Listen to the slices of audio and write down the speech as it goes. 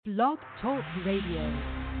Blog Talk Radio.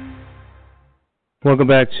 Welcome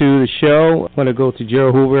back to the show. I'm going to go to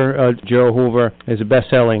Gerald Hoover. Gerald Hoover is a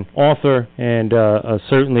best-selling author and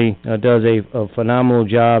certainly does a phenomenal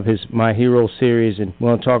job, his My Hero series, and we're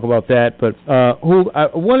going to talk about that. But Hoover,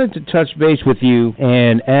 I wanted to touch base with you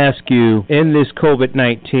and ask you, in this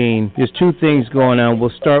COVID-19, there's two things going on.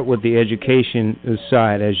 We'll start with the education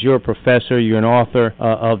side. As you're a professor, you're an author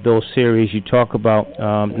of those series. You talk about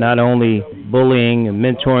not only bullying and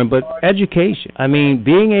mentoring, but education. I mean,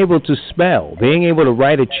 being able to spell, being able to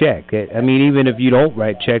write a check. I mean, even if you don't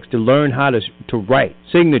write checks, to learn how to write,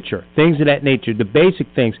 signature, things of that nature, the basic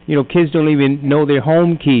things. You know, kids don't even know their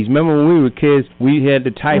home keys. Remember when we were kids, we had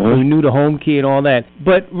to type, we knew the home key and all that.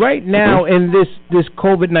 But right now, in this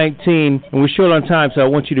COVID-19, and we're short on time, so I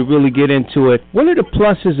want you to really get into it. What are the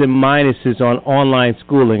pluses and minuses on online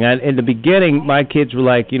schooling? In the beginning, my kids were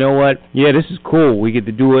like, you know what, yeah, this is cool, we get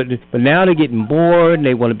to do it. But now they're getting bored, and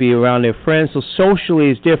they want to be around their friends, so socially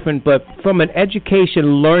it's different. But from an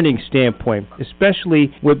education learning standpoint,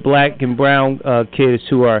 especially with black and brown kids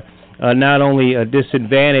who are not only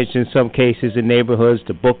disadvantaged in some cases in neighborhoods,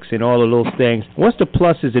 the books and all of those things, what's the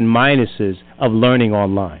pluses and minuses of learning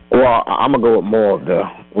online? Well, I'm going to go with more of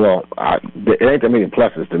it ain't that many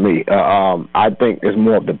pluses to me. I think it's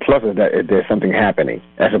more of the pluses that there's something happening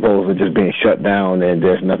as opposed to just being shut down and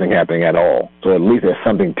there's nothing happening at all. So at least there's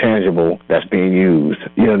something tangible that's being used.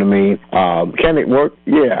 You know what I mean? Can it work?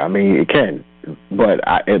 Yeah, I mean, it can. But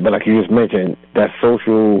like you just mentioned, that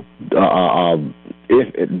social, the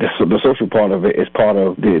social part of it is part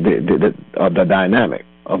of the dynamic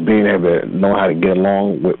of being able to know how to get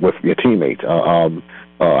along with your teammates. I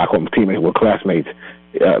call them teammates, with classmates,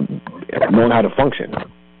 knowing how to function,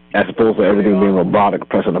 as opposed to everything being robotic,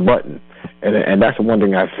 pressing a button. And that's the one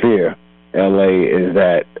thing I fear, LA, is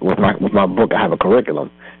that with my book, I have a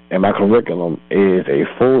curriculum, and my curriculum is a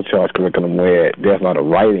full charge curriculum where there's a lot of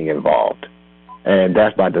writing involved. And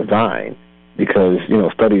that's by design, because,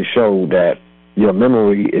 studies show that your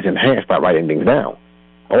memory is enhanced by writing things down.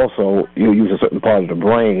 Also, you use a certain part of the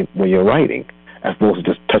brain when you're writing, as opposed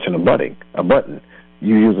to just touching a button.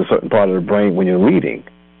 You use a certain part of the brain when you're reading,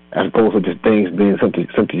 as opposed to just things being sent to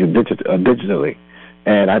you digitally.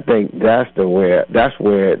 And I think that's where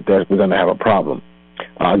we're going to have a problem.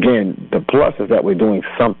 Again, the plus is that we're doing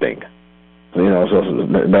something, so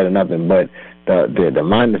it's better than nothing, but the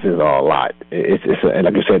minuses are a lot. It's and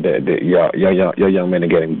like you said, your young men are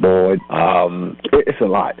getting bored. It's a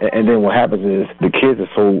lot. And then what happens is the kids are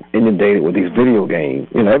so inundated with these video games.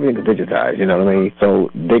 Everything is digitized. You know what I mean?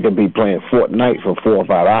 So they could be playing Fortnite for 4 or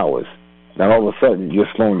 5 hours. Now all of a sudden you're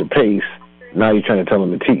slowing the pace. Now you're trying to tell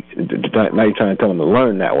them to teach. Now you're trying to tell them to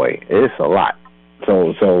learn that way. It's a lot.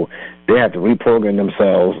 So they have to reprogram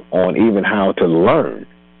themselves on even how to learn,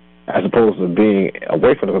 as opposed to being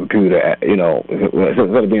away from the computer,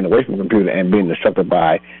 instead of being away from the computer and being instructed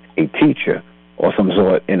by a teacher or some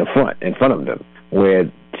sort in front of them, where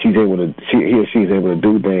he or she is able to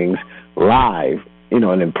do things live,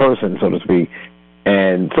 and in person, so to speak,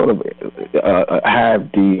 and sort of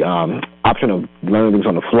have the option of learning things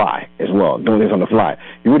on the fly as well, doing things on the fly.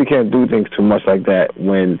 You really can't do things too much like that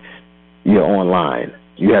when you're online.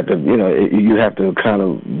 You have to, you have to kind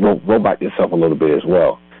of robot yourself a little bit as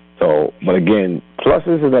well. So, but again,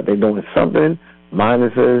 pluses is that they're doing something.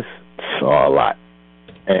 Minuses are a lot.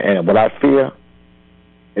 And what I fear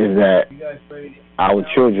is that our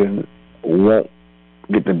children won't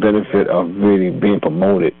get the benefit of really being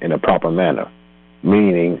promoted in a proper manner,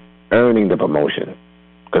 meaning earning the promotion.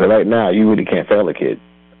 Because right now, you really can't fail a kid.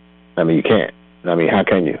 I mean, you can't. I mean, how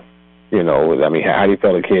can you? How do you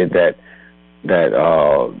fail a kid that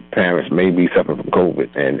parents may be suffering from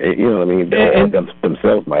COVID, and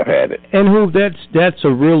themselves might have had it. And who that's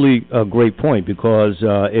a really great point, because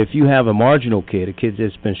if you have a marginal kid, a kid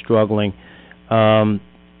that's been struggling,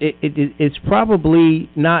 it's probably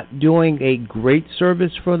not doing a great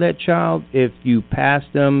service for that child if you pass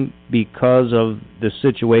them because of the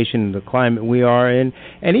situation and the climate we are in.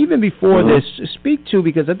 And even before this, speak to,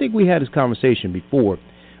 because I think we had this conversation before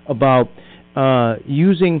about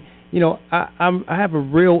using. I have a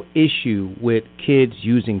real issue with kids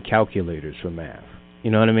using calculators for math.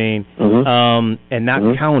 You know what I mean? And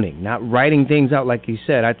not counting, not writing things out. Like you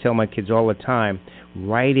said, I tell my kids all the time,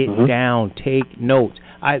 write it down, take notes.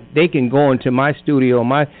 They can go into my studio,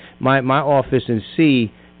 my office, and see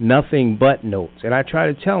nothing but notes. And I try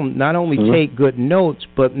to tell them, not only take good notes,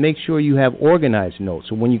 but make sure you have organized notes.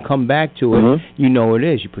 So when you come back to it, you know what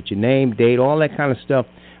it is. You put your name, date, all that kind of stuff.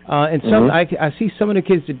 And some I see some of the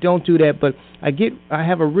kids that don't do that, but I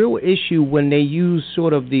have a real issue when they use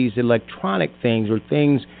sort of these electronic things or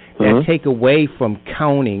things that take away from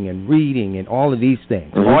counting and reading and all of these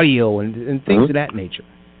things, audio and things of that nature.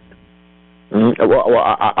 Well,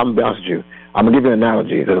 I'm going to be honest with you. I'm going to give you an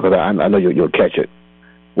analogy because I know you'll catch it.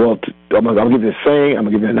 Well, I'm going to give you a saying. I'm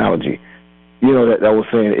going to give you an analogy. You know that was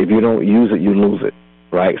saying if you don't use it, you lose it,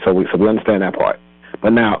 right? So we understand that part.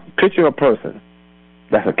 But now, picture a person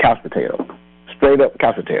that's a couch potato, straight up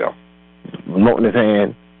couch potato, remote in his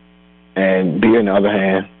hand and beer in the other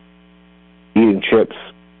hand, eating chips,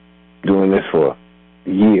 doing this for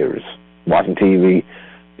years, watching TV,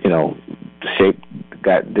 you know, the shape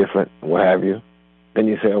got different, what have you. Then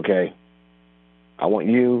you say, okay, I want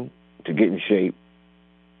you to get in shape,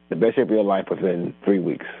 the best shape of your life within 3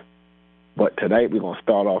 weeks. But tonight we're going to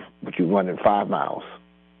start off with you running 5 miles.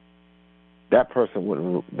 That person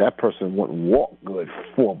wouldn't walk good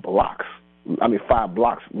 4 blocks. 5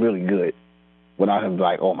 blocks really good without him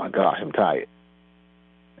like, oh my gosh, I'm tired.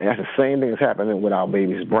 And that's the same thing that's happening with our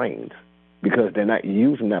babies' brains because they're not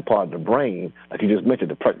using that part of the brain, like you just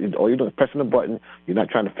mentioned. All you're doing is pressing the button. You're not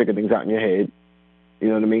trying to figure things out in your head. You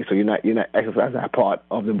know what I mean? So you're not exercising that part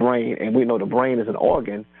of the brain. And we know the brain is an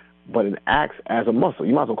organ, but it acts as a muscle.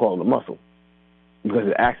 You might as well call it a muscle because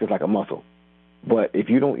it acts as like a muscle. But if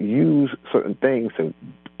you don't use certain things to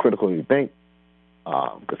critically think,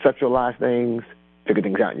 conceptualize things, figure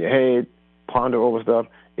things out in your head, ponder over stuff,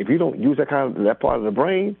 if you don't use that part of the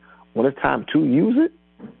brain, when it's time to use it,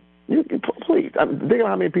 you can please. Think about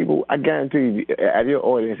how many people. I guarantee you, at your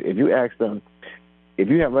audience, if you ask them, if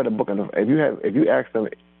you have read a book, if you ask them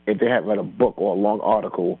if they have read a book or a long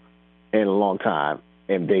article in a long time,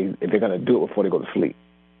 and if they're going to do it before they go to sleep,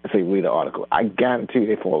 and say read the article, I guarantee you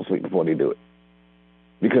they fall asleep before they do it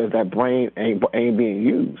because that brain ain't being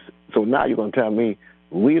used. So now you're going to tell me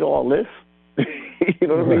read all this. You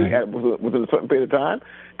know what I mean? Within a certain period of time,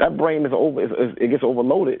 that brain it gets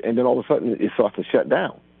overloaded, and then all of a sudden it starts to shut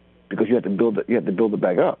down because you have to build it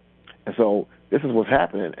back up. And so this is what's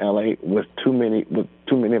happening in LA with too many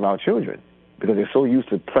of our children because they're so used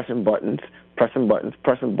to pressing buttons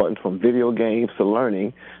from video games to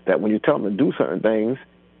learning that when you tell them to do certain things,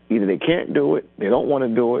 either they can't do it, they don't want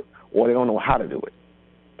to do it, or they don't know how to do it.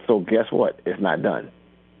 So guess what? It's not done.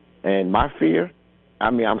 And my fear.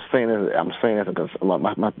 I'm saying as a concern.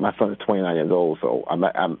 My son is 29 years old, so I'm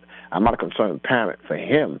not a concerned parent for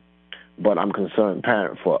him, but I'm a concerned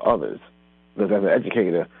parent for others. Because as an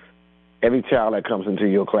educator, every child that comes into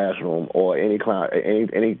your classroom or any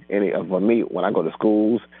of me when I go to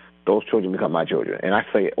schools, those children become my children, and I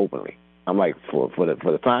say it openly. I'm like, for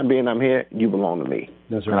the time being I'm here, you belong to me.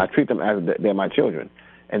 That's right. And I treat them as they're my children.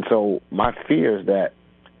 And so my fear is that.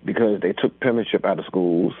 Because they took penmanship out of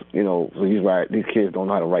schools, you know, so these kids don't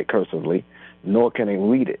know how to write cursively, nor can they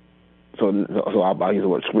read it. So I'll use the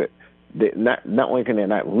word script. Not only can they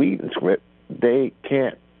not read in script, they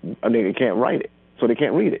can't write it, so they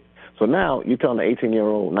can't read it. So now you're telling an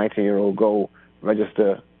 18-year-old, 19-year-old, go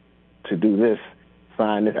register to do this,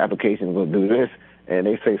 sign this application, go do this, and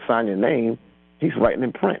they say sign your name. He's writing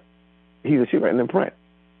in print. He or she writing in print.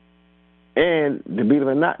 And believe it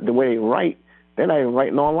or not, the way they write. They're not even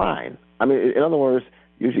writing online. In other words,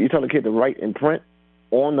 you tell the kid to write in print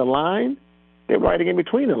on the line, they're writing in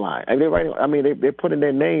between the line. And they're putting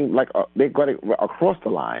their name like they got it across the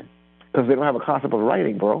line because they don't have a concept of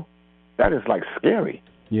writing, bro. That is like scary.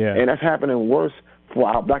 Yeah. And that's happening worse for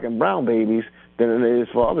our black and brown babies than it is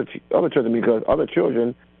for other children because other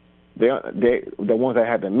children, they the ones that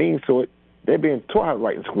have the means to it, they're being taught how to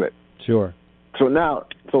write in script. Sure. So now,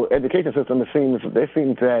 education system seem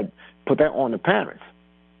to have put that on the parents,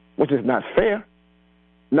 which is not fair.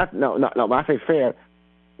 No. When I say fair,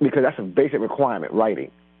 because that's a basic requirement, writing.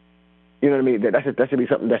 You know what I mean? That should be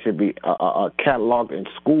something that should be cataloged in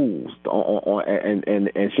schools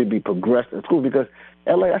and should be progressed in schools because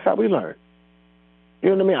LA, that's how we learn. You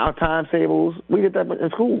know what I mean? Our timetables, we get that in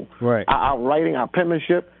school. Right. Our writing, our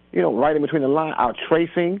penmanship, you know, writing between the lines, our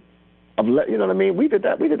tracing. You know what I mean? We did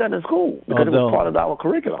that in school because it was part of our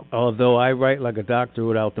curriculum. Although I write like a doctor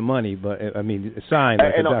without the money, but sign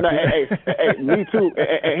like a doctor. Hey, me too.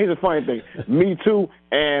 And here's the funny thing: me too,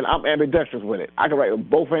 and I'm ambidextrous with it. I can write with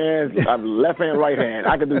both hands, left hand, right hand.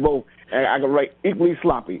 I can do both, and I can write equally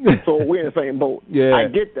sloppy. So we're in the same boat. Yeah. I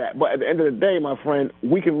get that, but at the end of the day, my friend,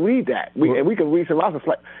 we can read that. We can read some other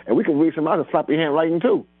sloppy handwriting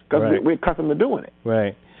too, because we're accustomed to doing it.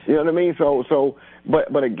 Right. You know what I mean?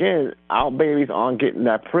 But again, our babies aren't getting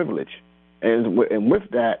that privilege, and with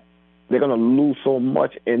that, they're going to lose so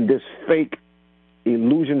much in this fake,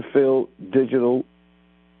 illusion-filled,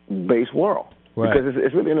 digital-based world. Right. Because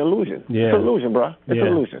it's really an illusion. Yeah. It's an illusion, bro. It's an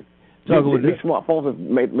illusion. These smartphones have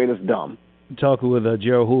made us dumb. Talking with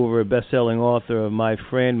Gerald Hoover, best-selling author of My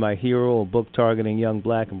Friend, My Hero, a book targeting young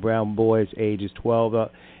black and brown boys ages 12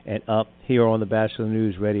 and up, here on the Batchelor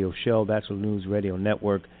News Radio Show, Batchelor News Radio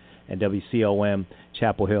Network, and WCOM,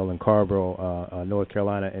 Chapel Hill and Carrboro, North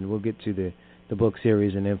Carolina. And we'll get to the book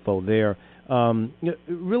series and info there.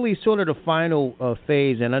 Really sort of the final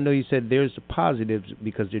phase, and I know you said there's the positives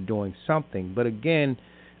because they're doing something. But again,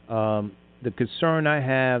 the concern I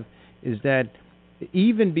have is that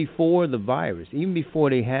even before the virus, even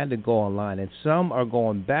before they had to go online, and some are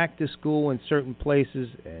going back to school in certain places,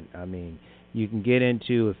 and I mean, you can get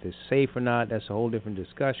into if it's safe or not. That's a whole different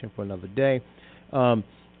discussion for another day. But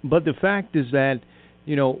the fact is that,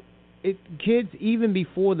 kids, even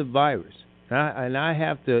before the virus, and I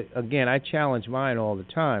have to, again, I challenge mine all the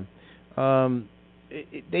time,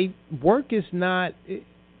 work is not,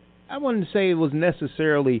 I wouldn't say it was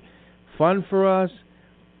necessarily fun for us,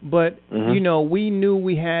 but, we knew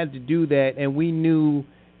we had to do that, and we knew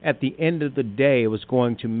at the end of the day it was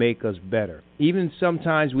going to make us better. Even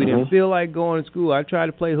sometimes we didn't feel like going to school. I tried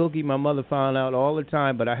to play hooky. My mother found out all the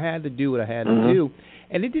time, but I had to do what I had to do.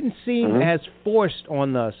 And it didn't seem as forced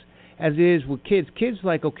on us as it is with kids. Kids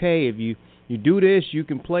like, okay, if you do this, you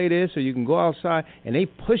can play this, or you can go outside, and they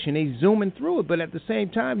pushing, they zooming through it. But at the same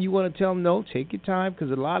time, you want to tell them, no, take your time, because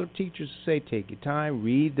a lot of teachers say, take your time,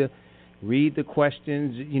 read the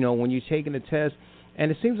questions, when you're taking a test.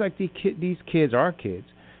 And it seems like these kids, our kids,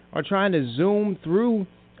 are trying to zoom through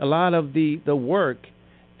a lot of the work,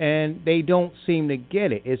 and they don't seem to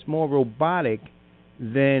get it. It's more robotic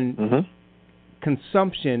than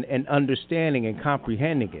consumption and understanding and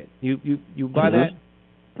comprehending it. You buy that?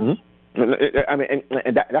 I mean,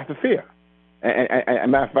 and that's the fear.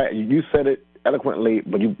 And matter of fact, you said it eloquently,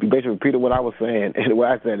 but you basically repeated what I was saying and the way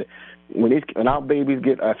I said it. When our babies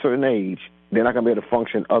get a certain age, they're not going to be able to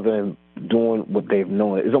function other than doing what they've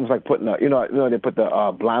known. It's almost like putting they put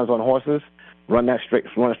the blinds on horses, run a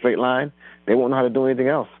straight line. They won't know how to do anything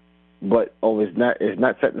else. But it's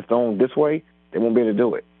not set in stone this way. They won't be able to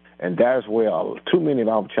do it, and that's where too many of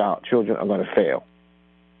our children are going to fail.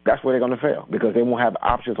 That's where they're going to fail because they won't have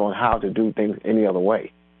options on how to do things any other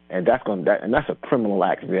way, and that's a criminal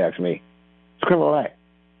act if you ask me. It's a criminal act.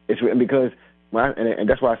 It's because. And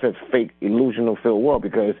that's why I said fake, illusional filled world,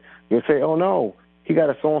 because you'll say, oh, no, he got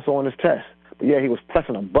a so-and-so on his test. But, yeah, he was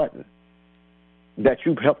pressing a button that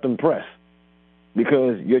you helped him press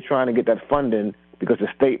because you're trying to get that funding because the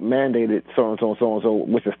state mandated so-and-so, so-and-so,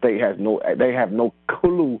 which the state have no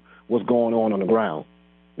clue what's going on the ground.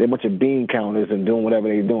 They're a bunch of bean counters and doing whatever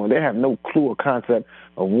they're doing. They have no clue or concept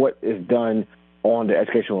of what is done on the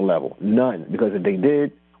educational level. None, because if they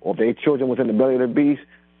did, or if their children was in the belly of the beast,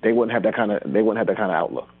 they wouldn't have that kind of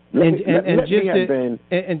outlook. And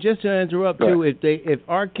just to interrupt too, if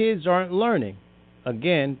our kids aren't learning,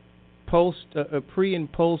 again, pre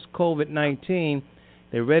and post COVID-19,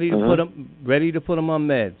 they're ready to put them on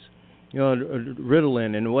meds,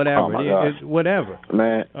 Ritalin and whatever, whatever.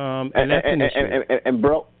 Man, and that's an issue. And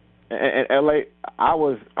bro, in LA, I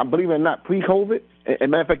believe it or not, pre-COVID. And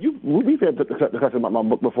matter of fact, we've had discussion about my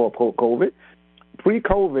book before COVID.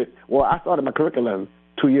 Pre-COVID, well, I started my curriculum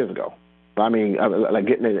 2 years ago. I mean, like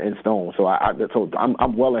getting it in stone. So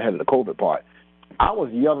I'm well ahead of the COVID part. I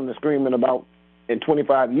was yelling and screaming about in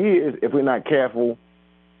 25 years, if we're not careful,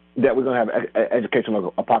 that we're going to have an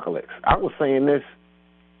educational apocalypse. I was saying this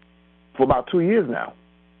for about 2 years now.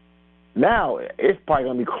 Now it's probably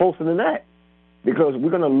going to be closer than that because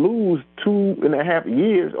we're going to lose 2.5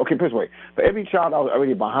 years. Okay, put it this way: for every child I was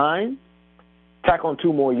already behind, tack on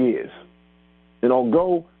 2 more years. They're not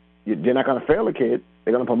going to fail a kid.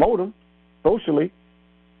 They're going to promote them socially.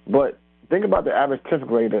 But think about the average 10th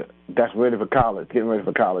grader that's getting ready for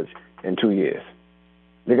college in 2 years.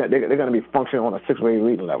 They're going to be functioning on a 6th grade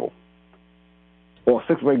reading level or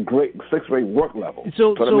 6th grade work level.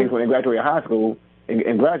 So that means when they graduate high school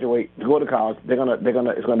and graduate to go to college, it's going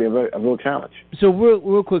to be a real challenge. So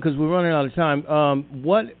real quick, because we're running out of time,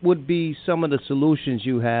 what would be some of the solutions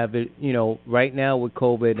you have, right now with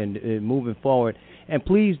COVID and moving forward? And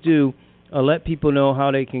please do let people know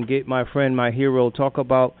how they can get My Friend, My Hero. Talk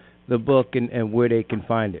about the book and where they can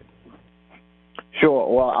find it. Sure.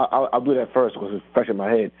 Well, I'll do that first because it's fresh in my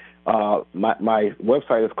head. My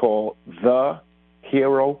website is called The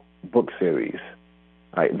Hero Book Series.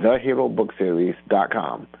 Right,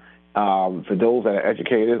 TheHeroBookSeries.com. For those that are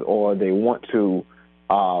educated or they want to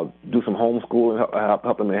do some homeschool and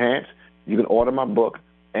help them enhance, you can order my book,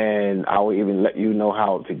 and I will even let you know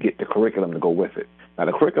how to get the curriculum to go with it. Now,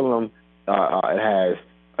 the curriculum it has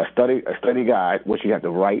a study guide, which you have to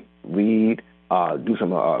write, read, do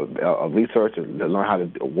some research to learn how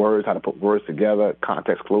to put words together,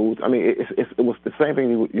 context clues. I mean, it was the same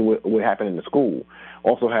thing would happen in the school.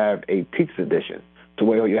 Also have a teacher's edition to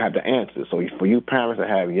where you have the answers. So for you parents that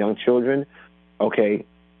have young children, okay,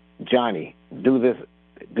 Johnny, do this,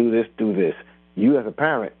 do this, do this. You as a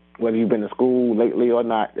parent, whether you've been to school lately or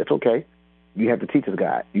not, it's okay. You have the teacher's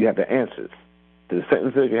guide. You have the answers to the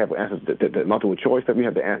sentences. You have answers to the multiple choice stuff.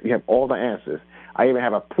 You have all the answers. I even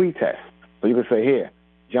have a pre-test. So you can say, here,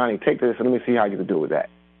 Johnny, take this and let me see how you can do with that.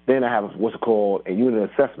 Then I have what's called a unit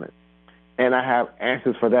assessment. And I have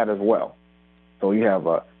answers for that as well. So you have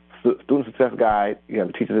a student success guide, you have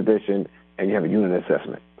a teacher's edition, and you have a unit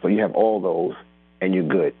assessment. So you have all those, and you're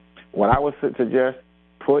good. What I would suggest,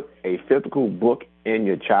 put a physical book in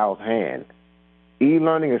your child's hand.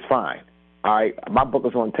 E-learning is fine. My book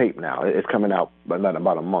is on tape now. It's coming out in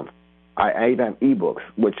about a month. I even have e-books,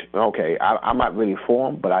 which, okay, I'm not really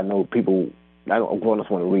for them, but I know people, grown-ups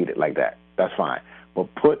want to read it like that. That's fine.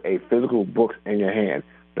 But put a physical book in your hand.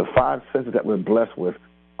 The 5 senses that we're blessed with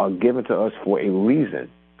are given to us for a reason.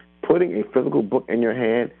 Putting a physical book in your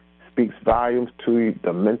hand speaks volumes to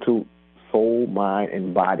the mental, soul, mind,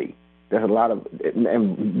 and body. There's a lot of,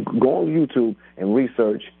 and go on YouTube and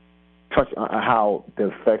research how the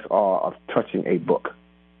effects are of touching a book.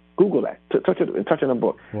 Google that. Touching a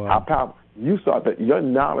book. Wow. How powerful. You saw that your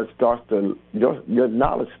knowledge starts,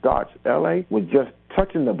 L.A., with just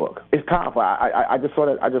touching the book. It's powerful. I just saw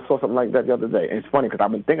that. I just saw something like that the other day, and it's funny because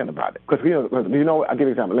I've been thinking about it. Because I'll give you an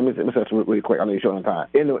example. Let me say this really quick. I know you're short on time.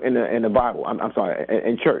 In the Bible, I'm sorry,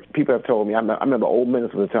 in church, people have told me. I remember old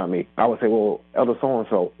ministers would tell me. I would say, well, Elder so and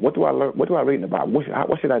so, what do I learn? What do I read in the Bible?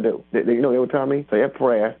 What should I do? They would tell me, say a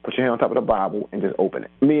prayer, put your hand on top of the Bible, and just open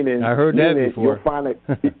it. Meaning, I heard that before. You'll find it.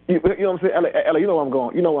 You know what I'm saying, Ella? You know where I'm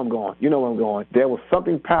going. You know where I'm going. There was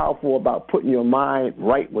something powerful about putting your mind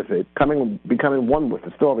right with it, becoming one with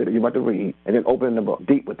the story that you're about to read, and then opening the book.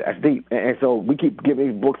 Deep with that. That's deep. And so we keep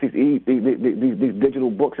giving these books, these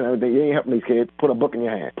digital books and everything. You ain't helping these kids. Put a book in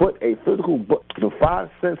your hand. Put a physical book. The 5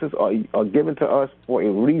 senses are given to us for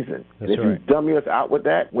a reason. That's and if right. you dummy us out with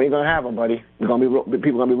that, we ain't gonna have them, buddy. People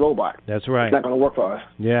gonna be robots. That's right. It's not gonna work for us.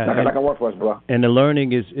 Yeah. It's not gonna work for us, bro. And the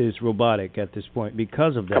learning is robotic at this point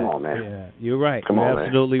because of that. Come on, man. Yeah, you're right. Come on, you're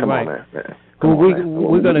absolutely man. right. Come on,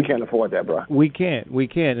 man. We can't afford that, bro. We can't.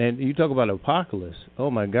 And you talk about apocalypse.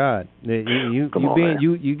 Oh my God! You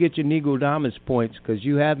get your Negro Dominance points because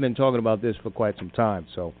you have been talking about this for quite some time.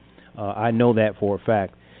 So I know that for a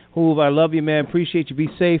fact. Hoove, I love you, man. Appreciate you. Be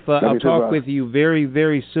safe. I'll talk with you very,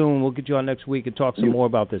 very soon. We'll get you on next week and talk some more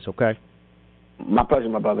about this. Okay? My pleasure,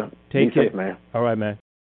 my brother. Take care, safe, man. All right, man.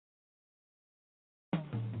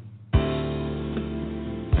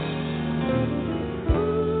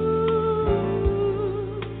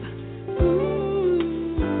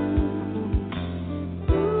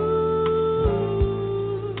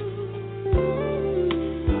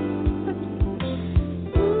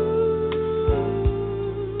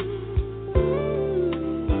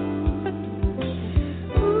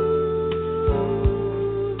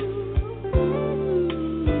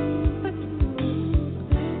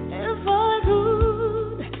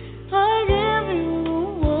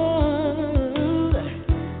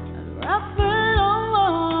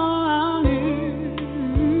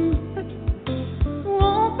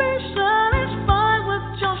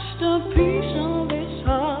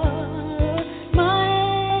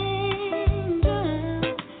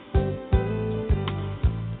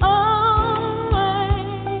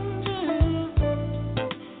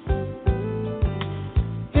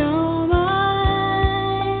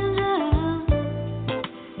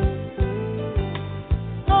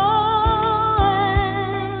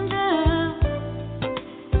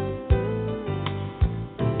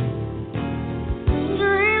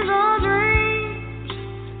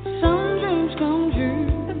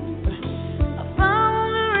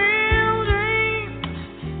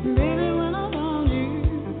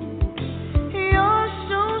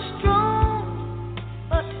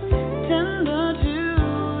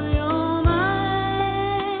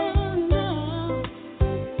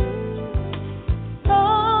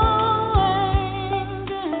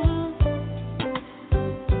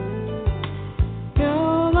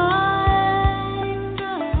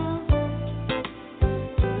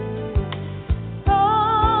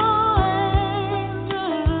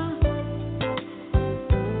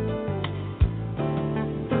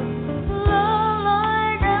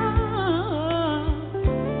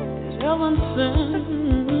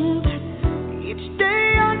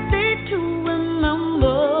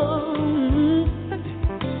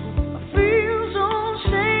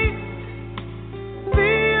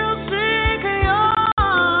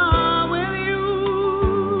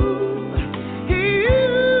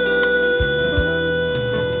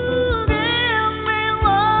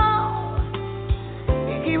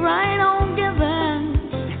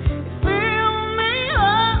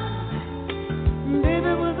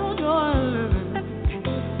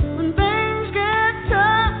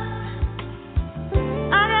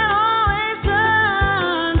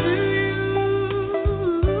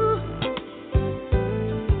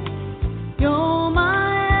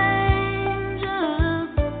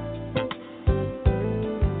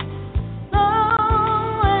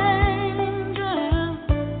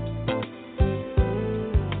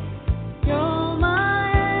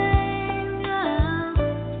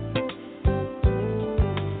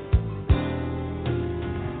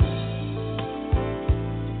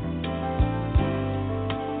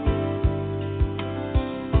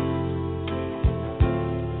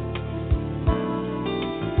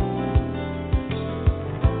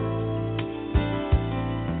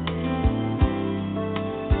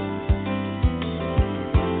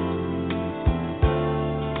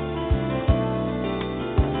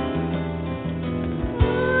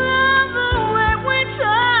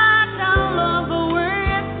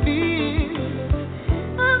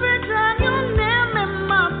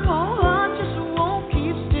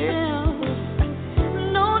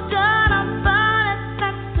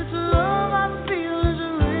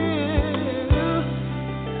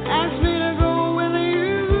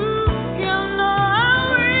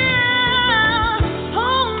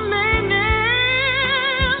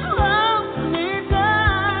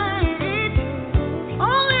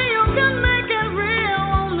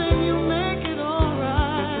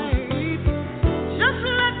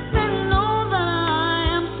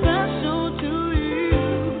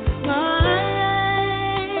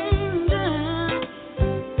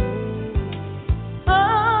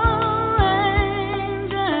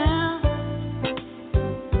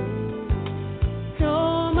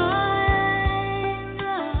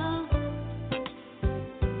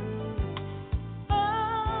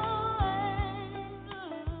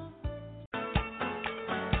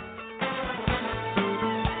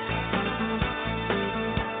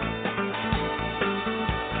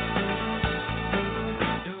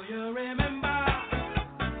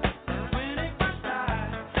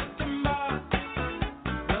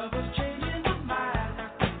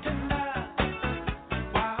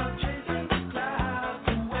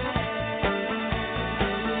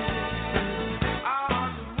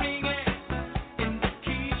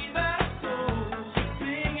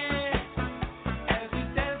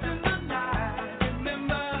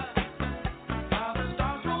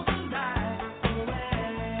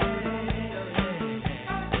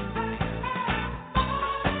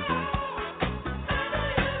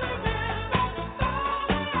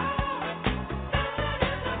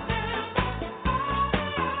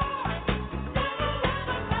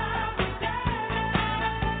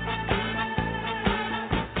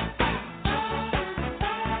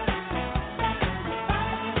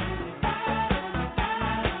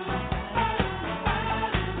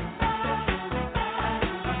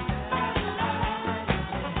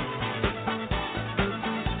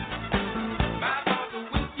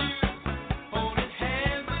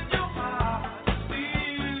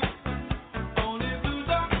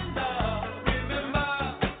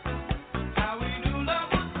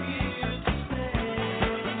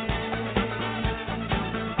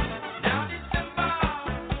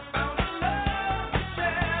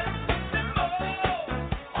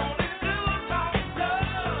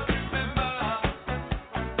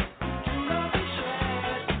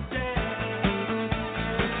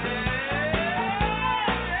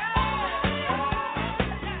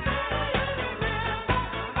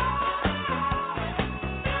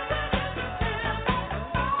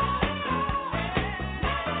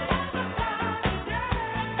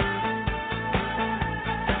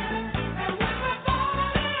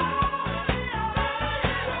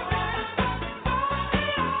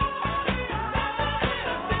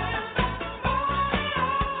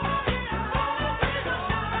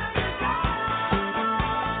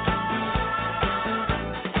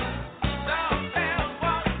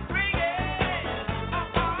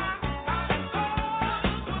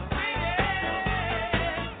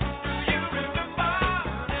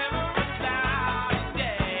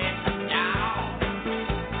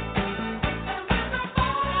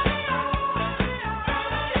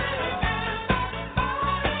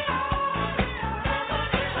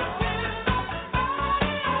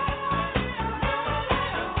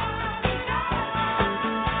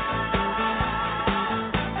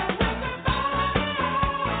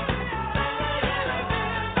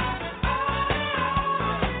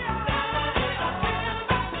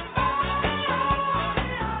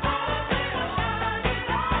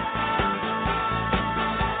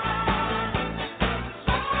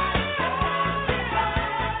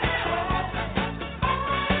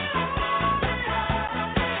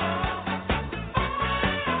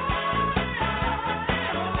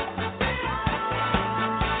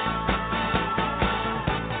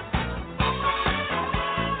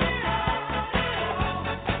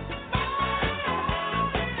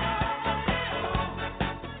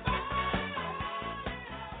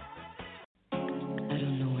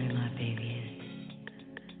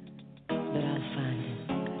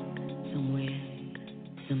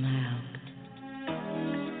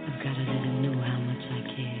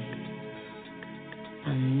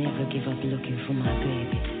 give up looking for my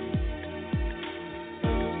baby.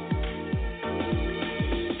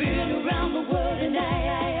 Been around the world and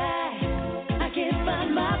I can't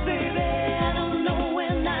find my baby. I don't know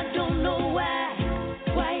when, I don't know why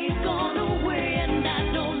he's gone away, and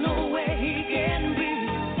I don't know where he can be,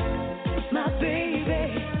 my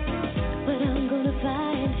baby. But I'm gonna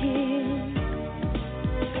find him.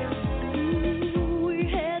 We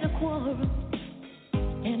had a quarrel,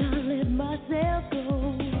 and I let myself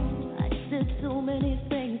go. I said so many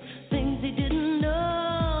things he didn't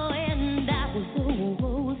know, and I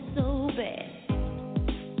was so bad.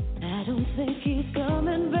 I don't think he's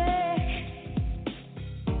coming back.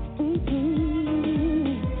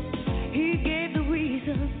 He gave the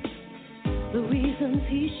reasons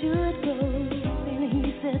he should go, and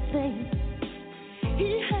he said things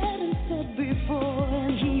he hadn't said before,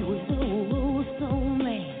 and he was so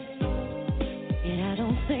mad. And I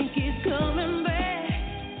don't think he's coming back.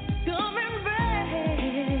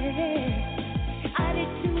 I did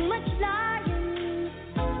too much lying,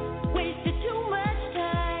 wasted too much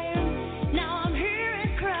time. Now I'm here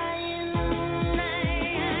and crying.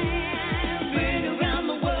 I've been around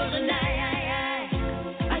the world and I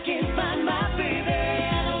can't find my baby.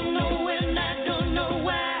 I don't know when, I don't know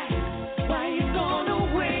why he's gone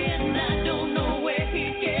away, and I don't know where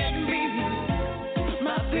he can be,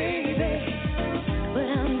 my baby. But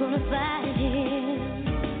I'm gonna find him.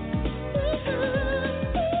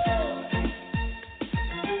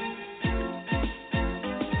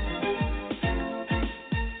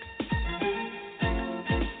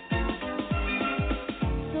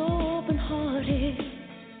 So open-hearted,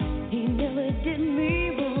 he never did me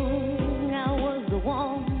wrong. I was the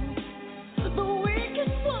one, the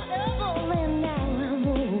weakest one of all, and now I'm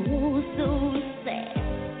so sad.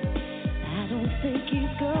 I don't think he's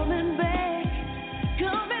coming back.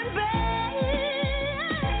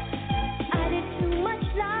 I did too much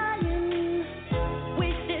lying,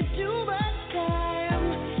 wasted too much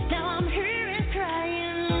time. Now I'm here and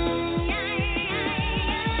crying.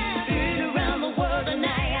 Been around the world and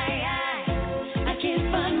I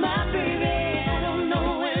can't find my baby. I don't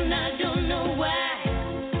know when, I don't know why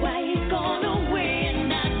he's gone away,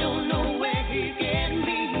 and I don't know where he can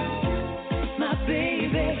be, my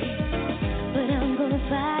baby. But I'm gonna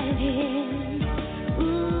find him.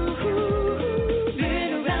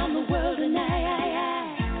 Been around the world and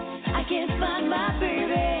I can't find my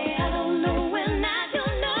baby. I don't know when, I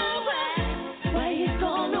don't know why he's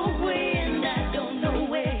gone away, and I don't know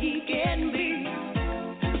where he can be,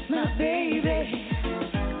 my baby.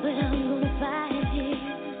 But I'm gonna find him.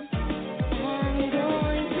 I'm going to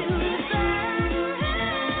find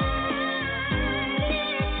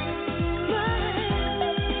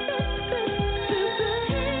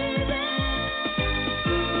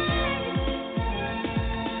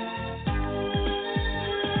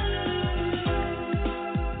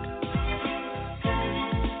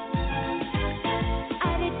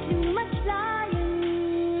I did too much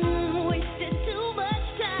lying, wasted too much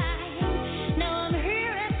time. Now I'm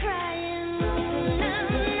here and crying.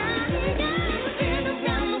 Been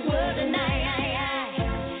around the world and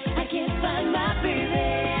I can't find my baby.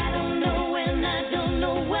 I don't know when, I don't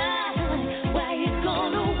know why he's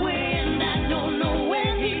gone away, and I don't know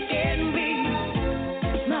where he can be,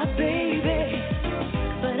 my baby.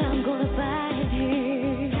 But I'm gonna find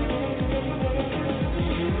him.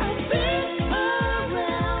 I've been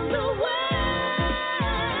around the world,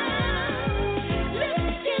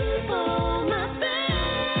 looking for my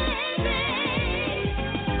baby.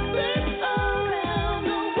 Been around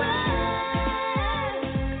the world,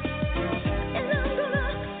 and I'm gonna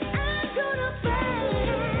find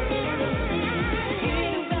him.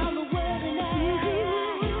 Been around the world and I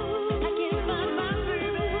can't find my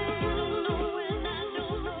baby. I don't know when, I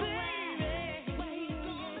don't know why he's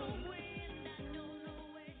gone away, and I don't know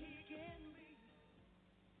where he can be.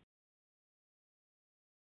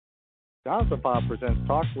 Jonathan Bob presents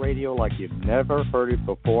talk radio like you've never heard it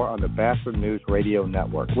before on the Batchelor News Radio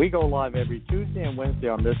Network. We go live every Tuesday and Wednesday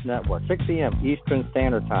on this network, 6 p.m. Eastern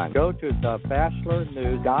Standard Time. Go to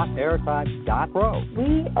thebachelornews.airtime.pro.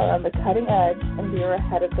 We are on the cutting edge, and we are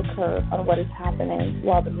ahead of the curve on what is happening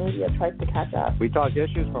while the media tries to catch up. We talk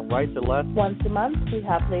issues from right to left. Once a month, we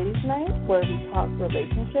have Ladies' Night, where we talk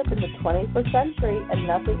relationship in the 21st century, and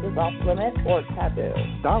nothing is off limits or taboo.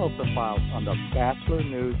 Donaldson Files on the Batchelor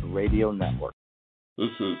News Radio Network.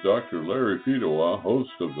 This is Dr. Larry Fidowa,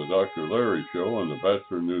 host of the Dr. Larry Show on the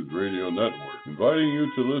Batchelor News Radio Network, inviting you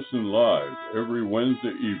to listen live every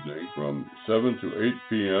Wednesday evening from 7 to 8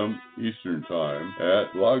 p.m. Eastern Time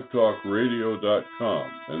at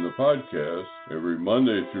blogtalkradio.com, and the podcast every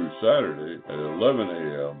Monday through Saturday at 11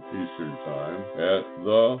 a.m. Eastern Time at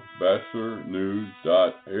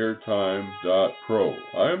thebachelornews.airtime.pro.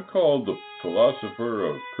 I am called the philosopher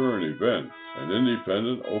of current events, an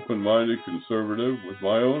independent, open-minded conservative with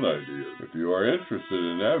my own ideas. If you are interested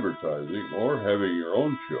in advertising or having your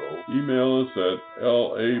own show, email us at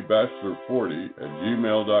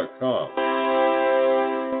labachelor40@gmail.com.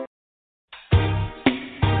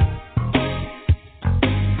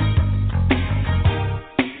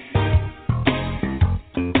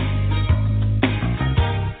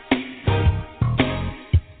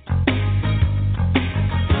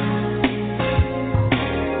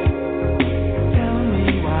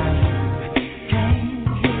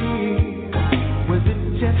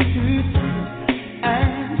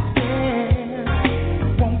 And stare,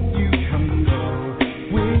 won't you come go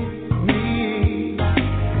with me?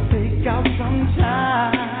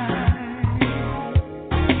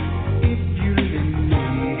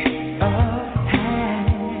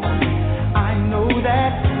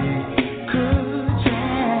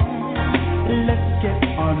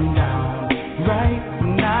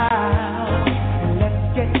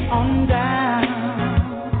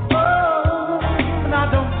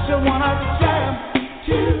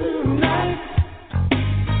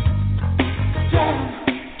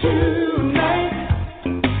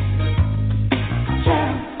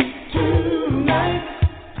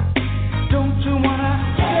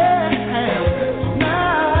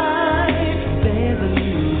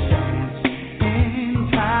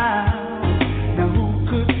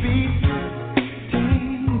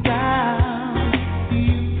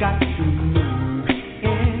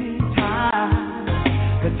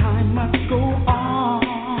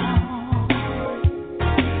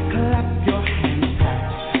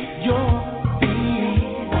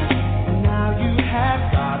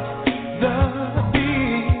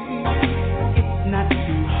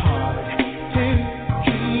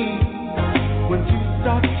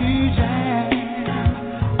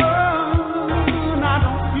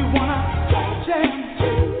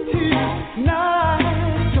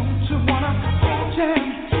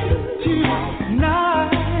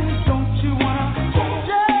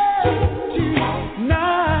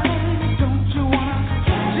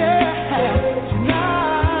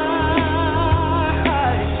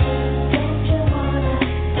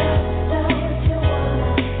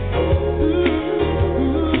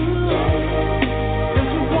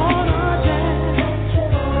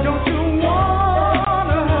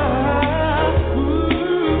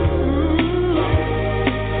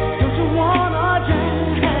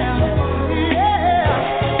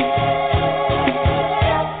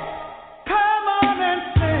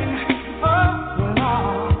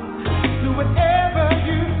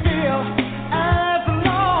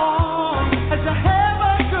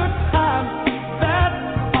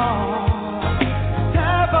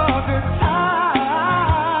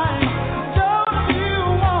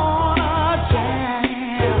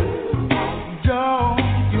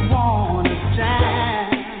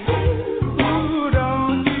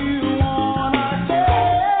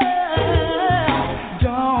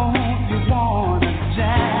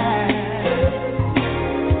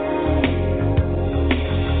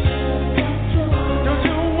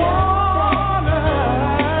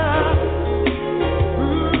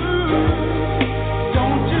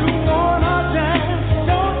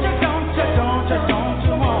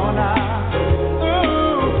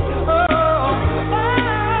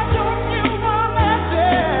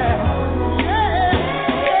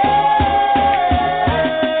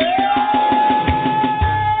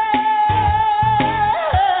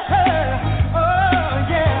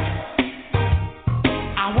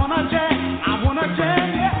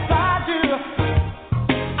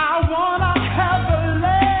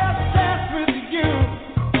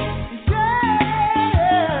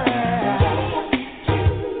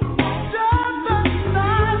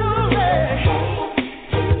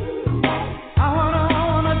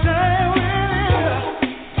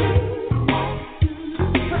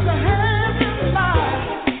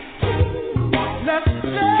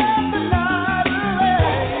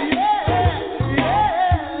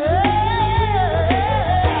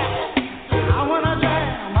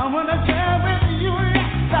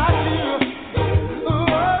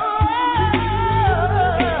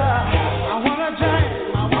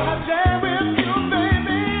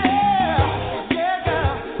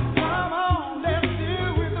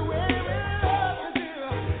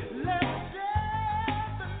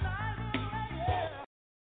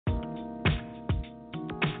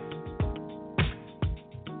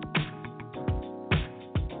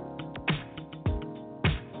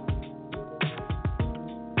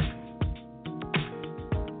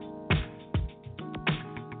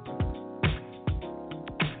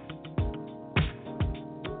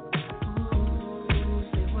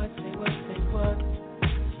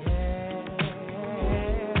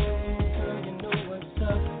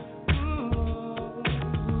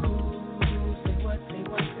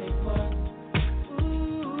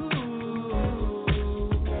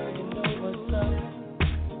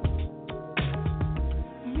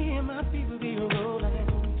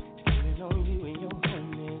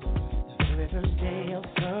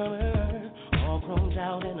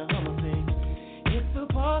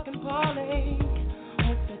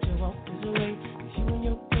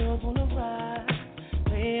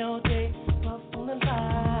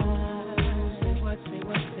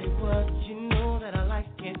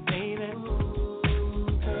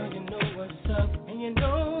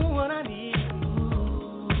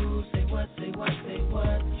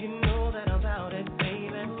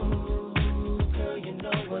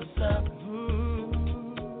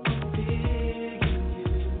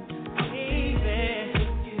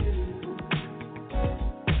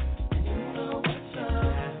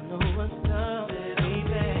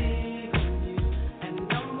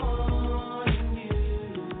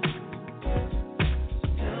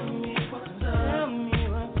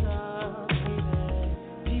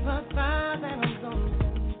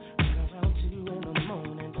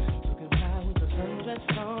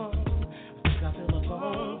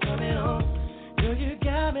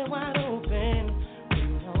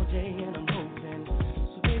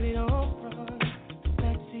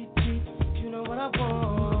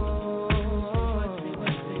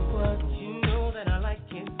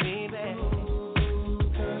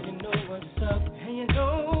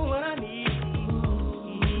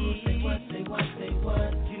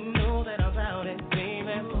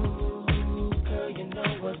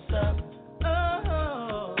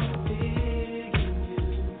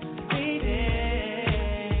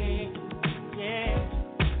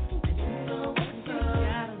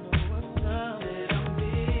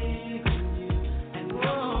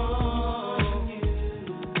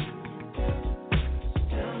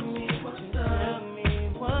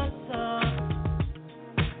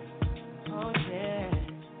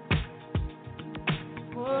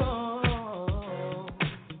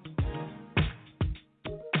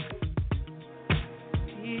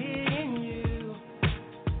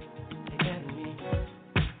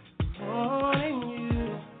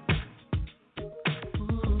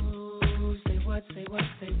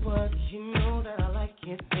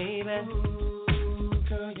 baby. Ooh,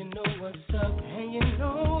 girl, you know what's up, and you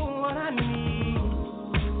know what I need.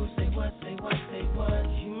 Ooh, say what, say what, say what.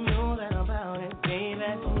 You know that I'm about it, baby.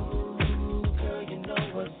 Ooh, girl, you know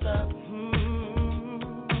what's up.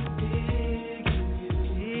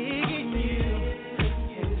 Digging you,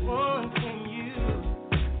 and wanting you.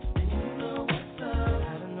 And you know what's up.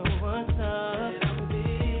 I don't know what's up. That I'm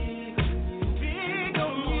big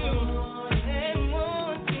on you, and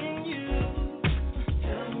wanting you.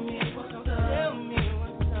 Tell me what's up. Tell me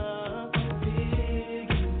what's up. Big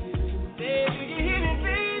on you. Baby, you hear me,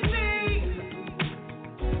 baby?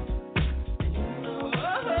 And you know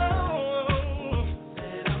that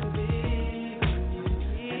I'm big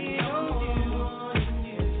on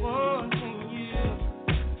you, wanting you.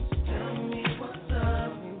 Tell me what's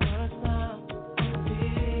up. What's up? I'm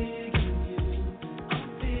big on you. I'm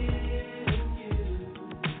big on you.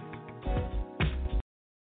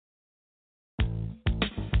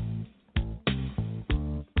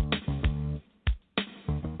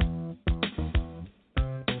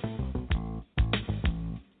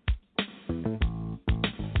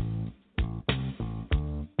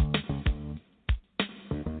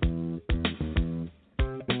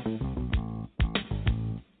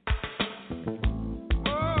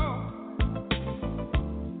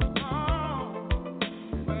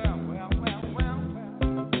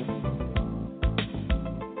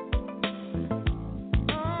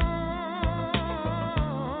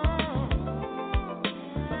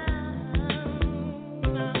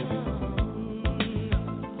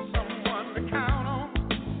 Someone to count on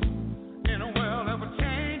in a world ever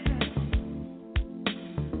changing.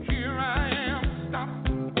 Here I am, stop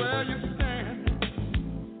where you stand.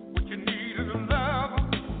 What you need is a lover,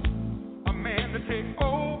 a man to take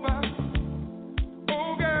over.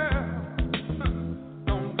 Oh girl,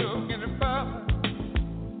 don't look any further.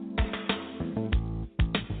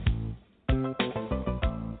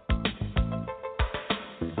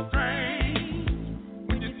 Strange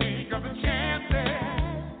when you think of the chances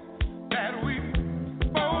that we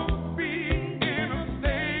both be in a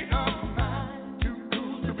state of mind, too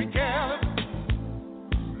cool to be careless,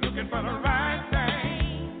 looking for the right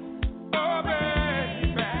thing. Oh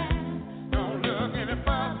baby, don't look any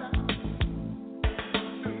further.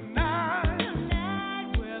 Tonight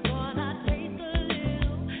we're gonna take a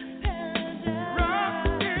little paradise.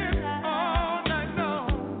 Rockin' all night long,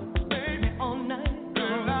 baby, all night long.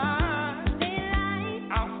 Daylight,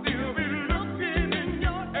 I'll still be looking in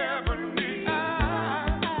your ebony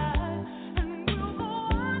eyes, and we'll go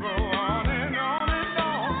on and on and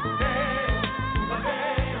on. Day by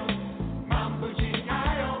day, my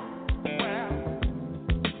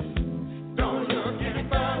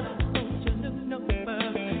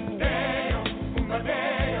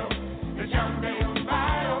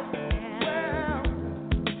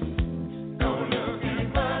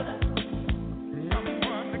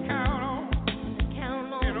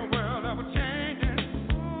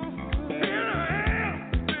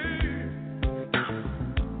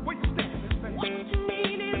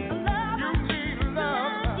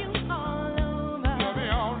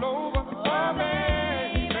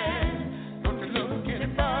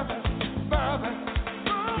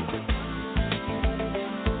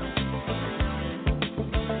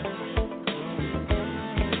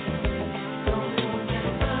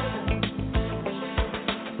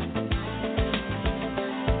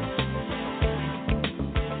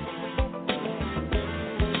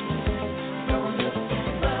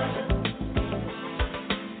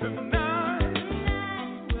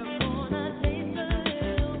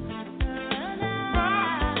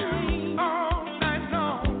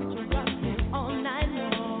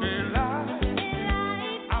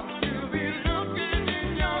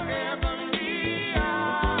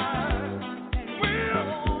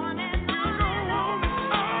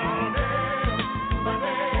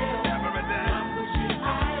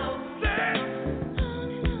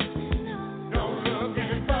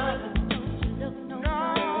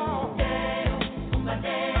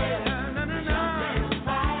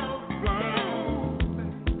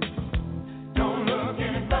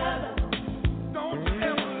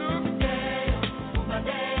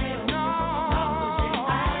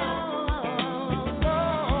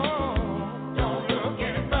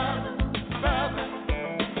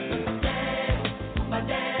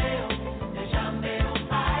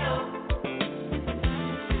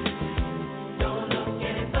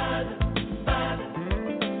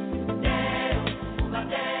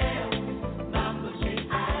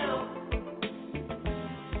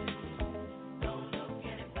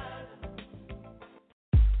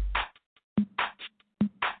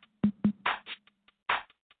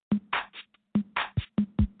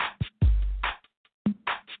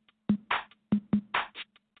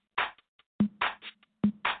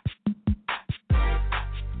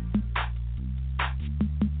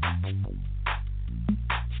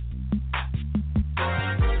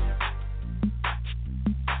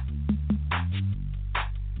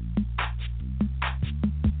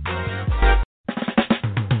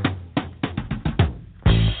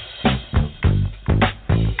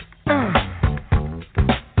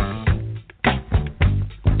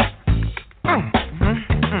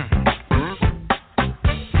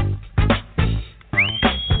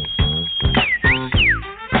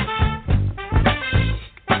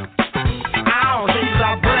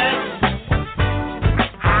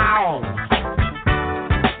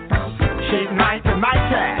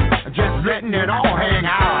just letting it all hang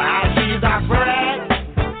out. She's a friend.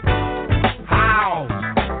 How?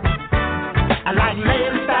 I like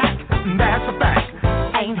lady stack, that's a fact.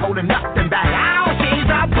 Ain't holding nothing back. Oh, she's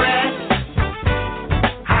a friend.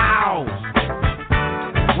 How?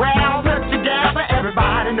 Well, put together,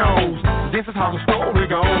 everybody knows this is how the story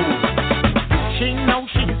goes. She knows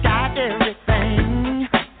she's got everything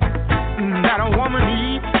that a woman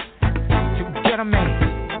needs to get a man.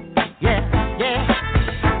 Yeah, yeah.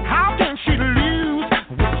 How can she lose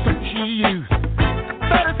with what she used?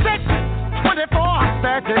 36, 24,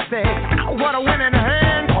 36. What a winning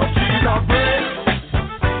hand, 'cause she's a bitch.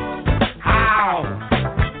 How?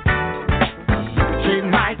 She's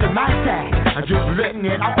mighty, mighty, just letting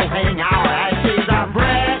it all hang out. And she's a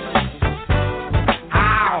bitch.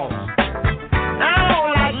 How?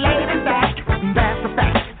 Oh, like lady back, that's a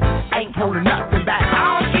fact. Ain't holding nothing back.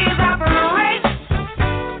 Oh, she's a bitch.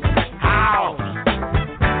 How?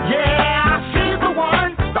 Yeah, she's the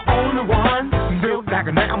one, the only one, built like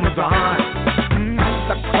an Amazon.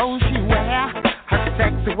 The clothes she wear, her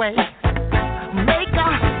sexy way, make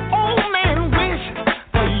a old man wish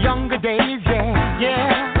for younger days. Yeah,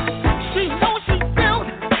 yeah. She knows she's built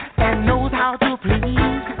and knows how to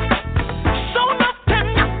please. So enough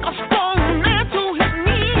can knock a strong man to his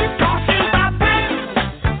knees. 'Cause she's a bitch.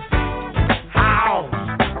 How?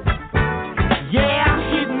 Yeah,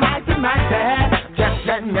 she's mighty, mighty, just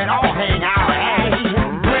letting it all hang out. Hey,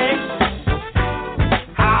 bitch.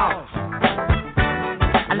 How?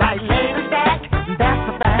 I like lady stack, that's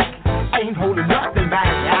a fact. Ain't holding nothing back.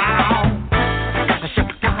 Ow.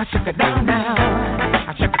 Shake it down now.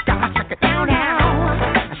 Shake it down now. Shake it down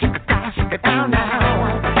now. Shake it down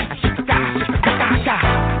now. Shake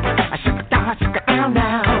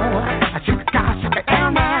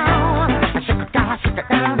it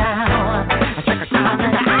down now. Shake it down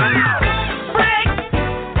now. Break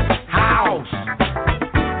house.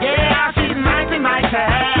 Yeah, she's mighty, mighty.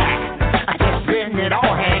 Just letting it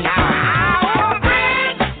all hang out.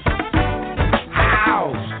 Break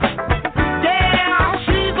house. Yeah,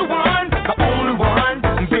 she's the one, the only one,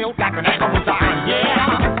 built like an Amazon.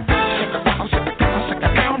 Yeah. Shake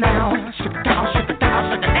it down now. Shake it down now. Shake it down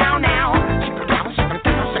now. Shake it down now. Shake it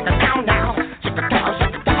down, shake it down now. Shake it.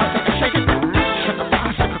 Shake it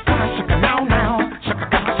down, shake it now. Shake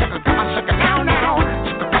it now. Shake it down now.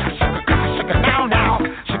 Shake it now.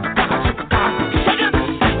 Shake it down, shake it.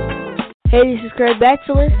 Hey, this is Craig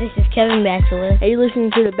Batchelor. This is Kevin Batchelor Hey, you're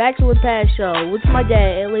listening to the Batchelor Pad Show with my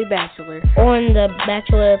dad, LA Batchelor. on the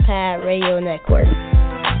Batchelor Pad Radio Network.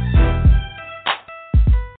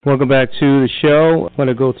 Welcome back to the show. I want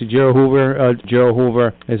to go to Gerald Hoover. Gerald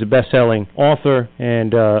Hoover is a best-selling author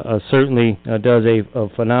and certainly does a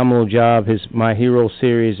phenomenal job. His My Hero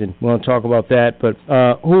series, and we want to talk about that. But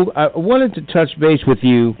I wanted to touch base with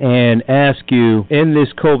you and ask you, in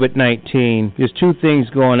this COVID-19, there's two things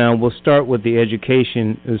going on. We'll start with the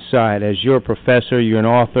education side. As you're a professor, you're an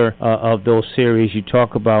author of those series. You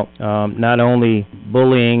talk about not only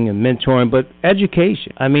bullying and mentoring, but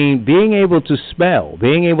education. I mean, being able to spell,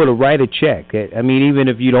 being able to write a check. I mean, even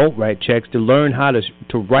if you don't write checks, to learn how to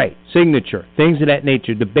write, signature, things of that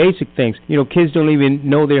nature, the basic things. You know, kids don't even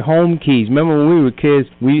know their home keys. Remember when we were kids,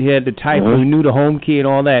 we had to type, we knew the home key and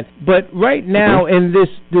all that. But right now, in this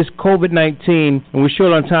COVID-19, and we're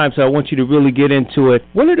short on time, so I want you to really get into it.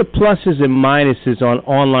 What are the pluses and minuses on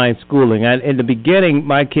online schooling? In the beginning,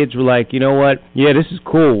 my kids were like, you know what, yeah, this is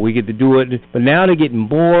cool, we get to do it. But now they're getting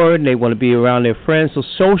bored, and they want to be around their friends, so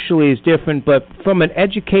socially it's different. But from an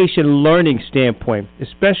education learning standpoint,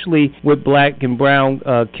 especially with black and brown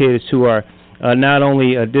kids who are not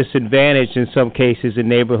only disadvantaged in some cases in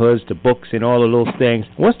neighborhoods, to books and all of those things,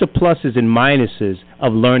 what's the pluses and minuses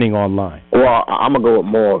of learning online? Well, I'm going to go with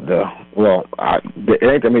more of it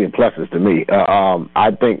ain't that many pluses to me.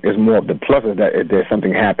 I think it's more of the pluses that there's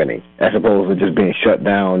something happening as opposed to just being shut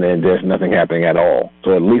down and there's nothing happening at all.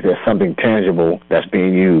 So at least there's something tangible that's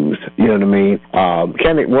being used. You know what I mean?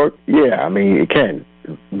 Can it work? Yeah, I mean, it can.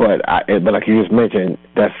 But like you just mentioned,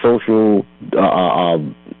 that social,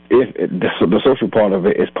 the social part of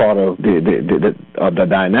it is part of the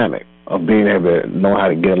dynamic of being able to know how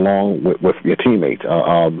to get along with your teammates.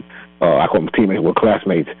 I call them teammates, with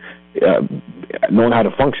classmates, knowing how to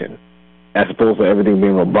function, as opposed to everything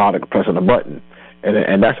being robotic, pressing a button.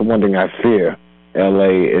 And that's the one thing I fear,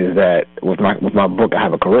 LA, is that with my book, I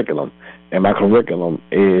have a curriculum, and my curriculum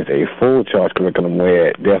is a full charge curriculum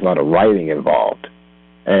where there's a lot of writing involved.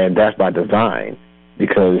 And that's by design,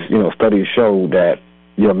 because, studies show that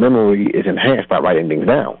your memory is enhanced by writing things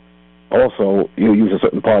down. Also, you use a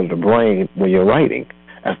certain part of the brain when you're writing,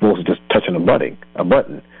 as opposed to just touching a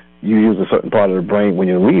button. You use a certain part of the brain when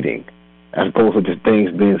you're reading. as opposed to just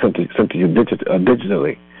things being sent to you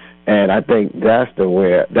digitally. And I think that's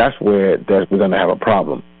where we're going to have a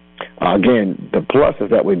problem. Again, the plus is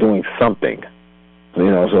that we're doing something, so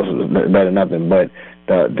it's better than nothing. But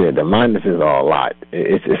the minuses are a lot.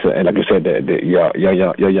 And like you said,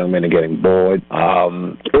 your young men are getting bored.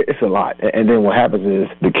 It's a lot. And then what happens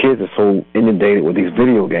is the kids are so inundated with these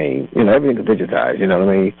video games. Everything is digitized. You know what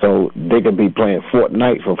I mean? So they could be playing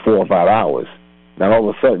Fortnite for 4 or 5 hours. Now all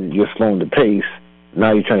of a sudden you're slowing the pace.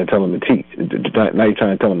 Now you're trying to tell them to teach. Now you're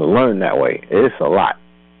trying to tell them to learn that way. It's a lot.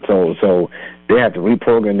 So they have to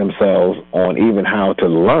reprogram themselves on even how to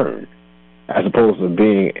learn, as opposed to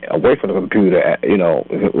being away from the computer.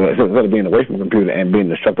 Instead of being away from the computer and being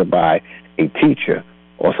instructed by a teacher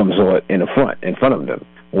or some sort in front of them,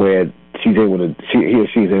 where he or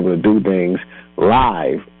she is able to do things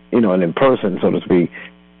live, and in person, so to speak.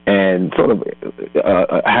 And sort of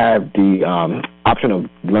have the option of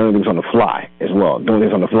learning things on the fly as well, doing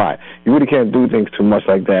things on the fly. You really can't do things too much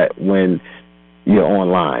like that when you're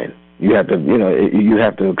online. You have to, you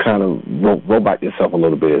have to kind of robot yourself a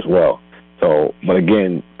little bit as well. So, but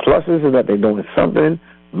again, pluses is that they're doing something.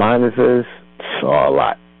 Minuses are a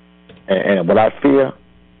lot. And what I fear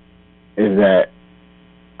is that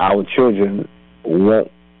our children won't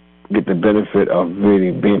get the benefit of really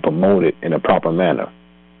being promoted in a proper manner.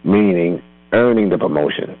 Meaning earning the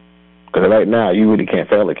promotion. Because right now, you really can't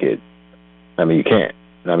fail a kid. I mean, you can't.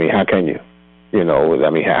 I mean, how can you?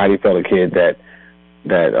 How do you fail a kid that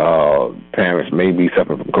parents may be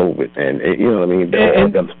suffering from COVID? And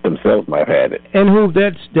themselves might have had it. And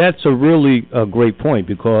that's a really great point,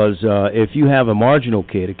 because if you have a marginal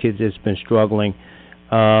kid, a kid that's been struggling,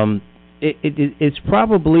 it's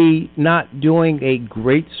probably not doing a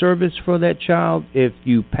great service for that child if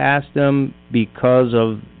you pass them because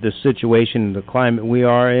of the situation and the climate we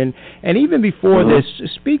are in. And even before this,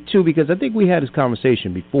 because I think we had this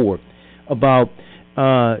conversation before about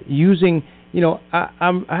using,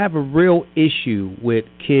 I have a real issue with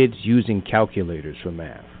kids using calculators for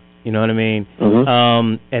math. You know what I mean?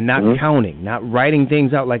 And not counting, not writing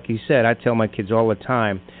things out. Like you said, I tell my kids all the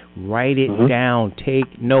time, write it down,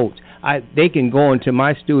 take notes. They can go into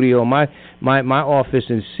my studio, my office,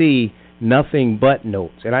 and see nothing but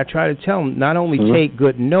notes. And I try to tell them, not only take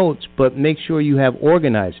good notes, but make sure you have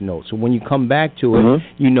organized notes. So when you come back to it,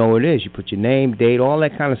 you know what it is. You put your name, date, all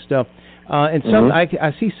that kind of stuff. And some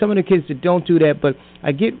I see some of the kids that don't do that, but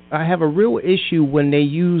I have a real issue when they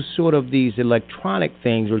use sort of these electronic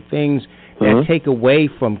things or things that take away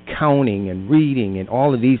from counting and reading and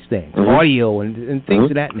all of these things, audio and things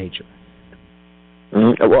of that nature.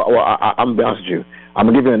 Well, I'm going to be honest with you. I'm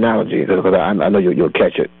going to give you an analogy because I know you'll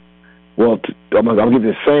catch it. Well, I'm going to give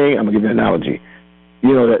you a saying. I'm going to give you an analogy.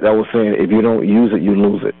 That was saying, if you don't use it, you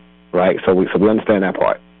lose it, right? So we understand that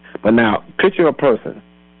part. But now, picture a person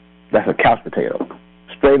that's a couch potato,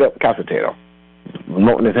 straight up couch potato,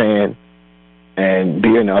 remote in his hand and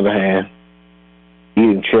beer in the other hand,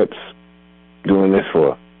 eating chips, doing this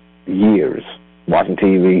for years, watching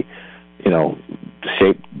TV, the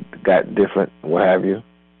shape got different, what have you.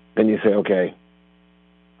 Then you say, okay,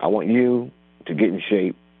 I want you to get in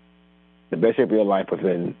shape, the best shape of your life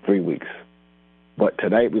within 3 weeks. But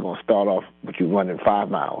tonight we're going to start off with you running 5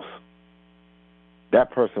 miles.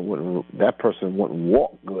 That person wouldn't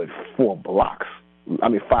walk good 4 blocks.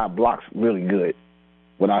 5 blocks really good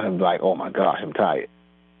without him like, oh my gosh, I'm tired.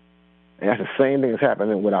 And that's the same thing that's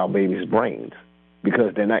happening with our babies' brains,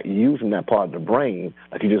 because they're not using that part of the brain,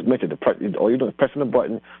 like you just mentioned. All you're doing is pressing the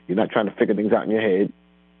button. You're not trying to figure things out in your head.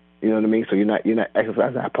 You know what I mean? So you're not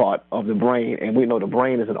exercising that part of the brain. And we know the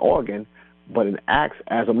brain is an organ, but it acts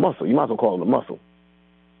as a muscle. You might as well call it a muscle,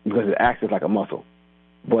 because it acts like a muscle.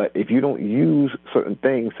 But if you don't use certain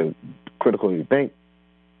things to critically think,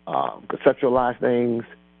 conceptualize things,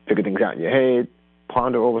 figure things out in your head,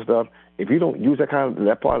 ponder over stuff, if you don't use that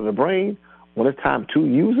part of the brain, when it's time to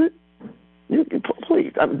use it, you can,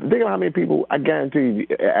 please. Think of how many people, I guarantee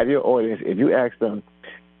you, at your audience, if you ask them,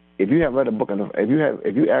 if you have read a book,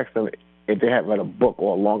 if you ask them if they have read a book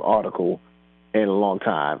or a long article in a long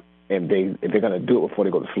time, and if they're going to do it before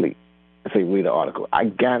they go to sleep, and say read the article, I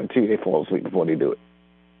guarantee you they fall asleep before they do it,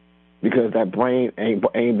 because that brain ain't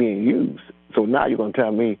being used. So now you're going to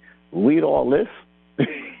tell me read all this,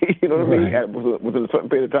 you know what I mean? Within a certain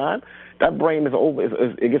period of time, that brain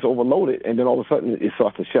it gets overloaded, and then all of a sudden it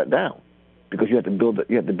starts to shut down, because you have to build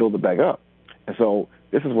it back up. And so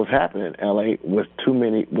this is what's happening in LA with too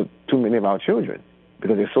many of our children,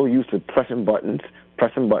 because they're so used to pressing buttons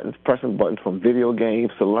from video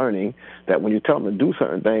games to learning, that when you tell them to do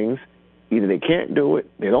certain things, either they can't do it,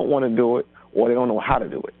 they don't want to do it, or they don't know how to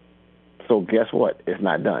do it. So guess what? It's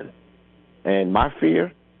not done. And my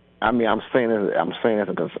fear, I mean, I'm saying as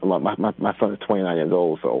a my son is 29 years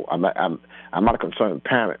old, so I'm not a concerned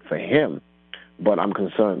parent for him, but I'm a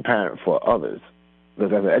concerned parent for others.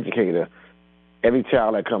 Because as an educator, every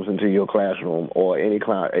child that comes into your classroom or any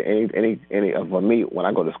for me, when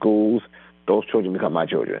I go to schools, those children become my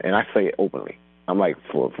children, and I say it openly. I'm like,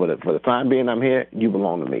 for the time being I'm here, you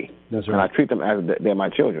belong to me. That's right. And I treat them as they're my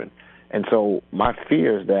children. And so my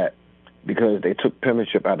fear is that because they took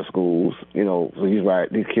penmanship out of schools, so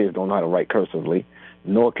these kids don't know how to write cursively,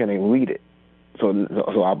 nor can they read it. So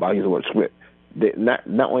I'll use the word script. Not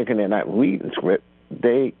only can they not read in script,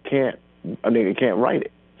 they can't write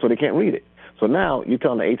it, so they can't read it. So now you're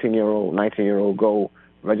telling the 18-year-old, 19-year-old, go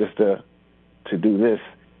register to do this,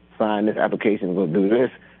 sign this application, go do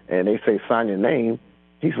this, and they say sign your name,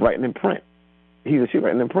 he's writing in print. He or she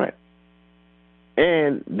writing in print.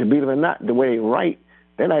 And believe it or not, the way they write,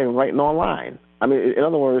 they're not even writing online. I mean, in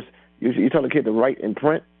other words, you tell the kid to write in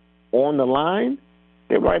print on the line,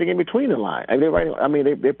 they're writing in between the line. And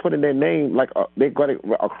they're putting their name like they got it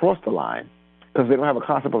across the line because they don't have a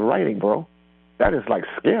concept of writing, bro. That is like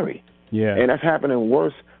scary. Yeah. And that's happening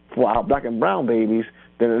worse for our black and brown babies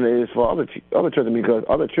than it is for other children, because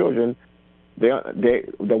other children,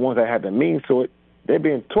 the ones that have the means to it, they're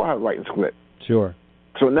being taught how to write in script. Sure.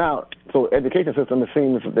 So now, education system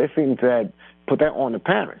seem to have put that on the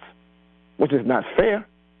parents, which is not fair.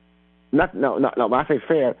 No. When I say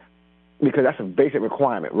fair, because that's a basic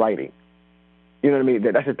requirement, writing. You know what I mean?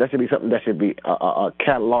 That should be something that should be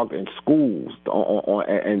cataloged in schools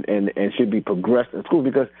and should be progressed in schools,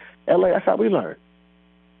 because LA, that's how we learn.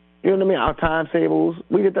 You know what I mean? Our timetables,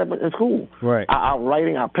 we did that in school. Right. Our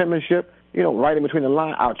writing, our penmanship, writing between the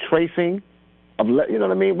lines, our tracing. You know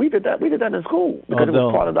what I mean? We did that in school because it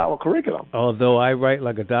was part of our curriculum. Although I write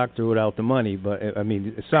like a doctor without the money, but I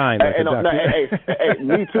mean, sign like a doctor. Hey,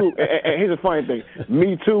 me too. And here's the funny thing.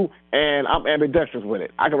 Me too, and I'm ambidextrous with it.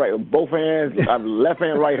 I can write with both hands, left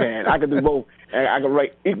hand, right hand. I can do both, and I can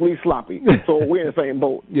write equally sloppy. So we're in the same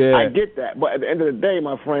boat. Yeah. I get that, but at the end of the day,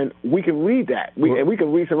 my friend, we can read that. We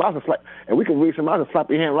can read some other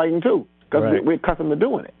sloppy handwriting too, because we're accustomed to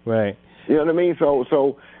doing it. Right. You know what I mean?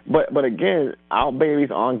 So, but again, our babies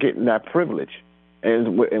aren't getting that privilege,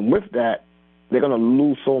 and with that, they're going to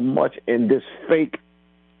lose so much in this fake,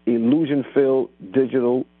 illusion-filled,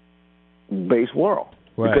 digital-based world.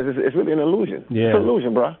 Right. Because it's really an illusion. Yeah. It's an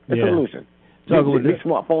illusion, bro. It's an illusion. These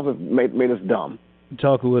smartphones have made us dumb.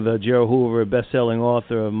 Talking with Gerald Hoover, a best-selling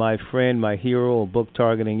author of My Friend, My Hero, a book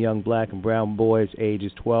targeting young black and brown boys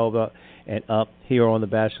ages 12 and up, here on the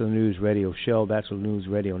Batchelor News Radio Show, Batchelor News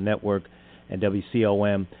Radio Network, and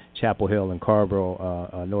WCOM, Chapel Hill and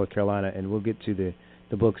Carrboro, North Carolina. And we'll get to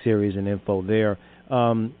the book series and info there.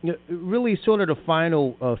 Really sort of the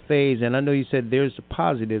final phase, and I know you said there's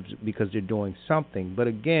positives because they're doing something. But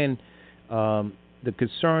again, the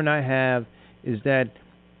concern I have is that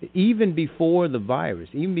even before the virus,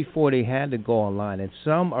 even before they had to go online, and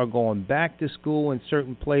some are going back to school in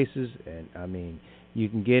certain places, and I mean, you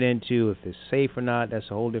can get into if it's safe or not. That's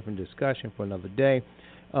a whole different discussion for another day.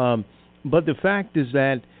 But the fact is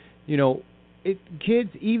that, kids,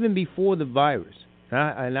 even before the virus,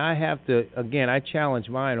 and I have to, again, I challenge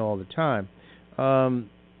mine all the time,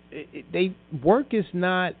 work is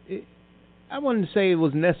not, I wouldn't say it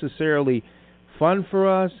was necessarily fun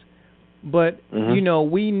for us, but, we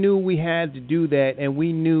knew we had to do that, and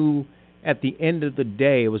we knew at the end of the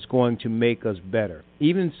day it was going to make us better.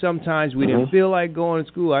 Even sometimes we didn't feel like going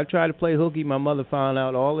to school. I tried to play hooky. My mother found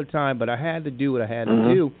out all the time, but I had to do what I had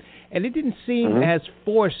to do. And it didn't seem as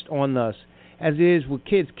forced on us as it is with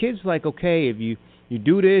kids. Kids like, okay, if you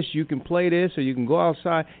do this, you can play this, or you can go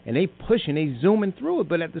outside, and they pushing, they zooming through it.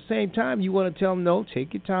 But at the same time, you want to tell them, no,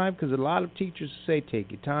 take your time, because a lot of teachers say,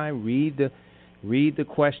 take your time, read the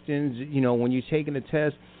questions, when you're taking a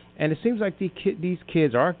test. And it seems like these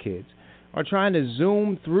kids, our kids, are trying to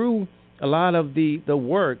zoom through a lot of the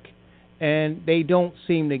work, and they don't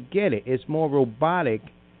seem to get it. It's more robotic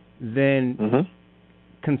than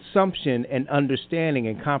consumption and understanding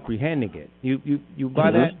and comprehending it. You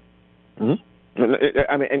buy that?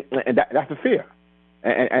 I mean, and that's the fear.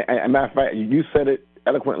 And matter of fact, you said it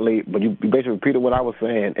eloquently, but you basically repeated what I was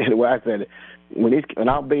saying and the way I said it. When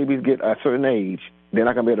our babies get a certain age, they're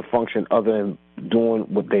not going to be able to function other than doing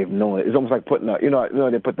what they've known. It's almost like putting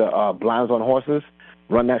they put the blinds on horses,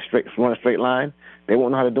 run a straight line. They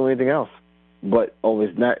won't know how to do anything else. But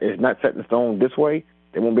it's not set in stone this way.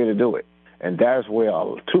 They won't be able to do it, and that's where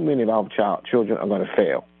too many of our children are going to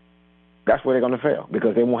fail. That's where they're going to fail,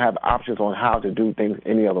 because they won't have options on how to do things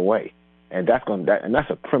any other way, and that's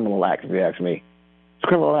a criminal act, if you ask me. It's a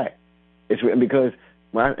criminal act. It's because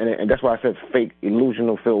right? And that's why I said fake,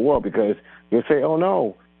 illusional filled world, because you'll say, oh,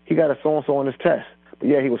 no, he got a so-and-so on his test. But,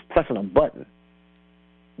 yeah, he was pressing a button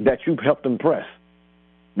that you helped him press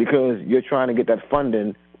because you're trying to get that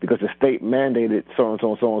funding because the state mandated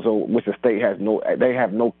so-and-so and so-and-so, which the state has they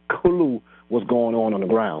have no clue what's going on the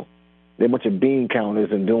ground. They're a bunch of bean counters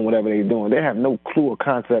and doing whatever they're doing. They have no clue or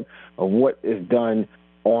concept of what is done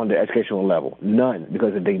on the educational level. None.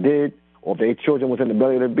 Because if they did, or if their children was in the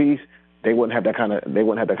belly of the beast, they wouldn't have that kind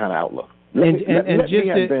of outlook. And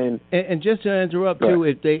just to interrupt too,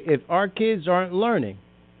 if our kids aren't learning,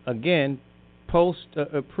 again,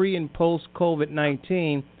 pre and post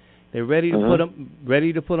COVID-19, they're ready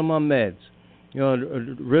to put them on meds,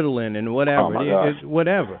 Ritalin and whatever, oh my gosh.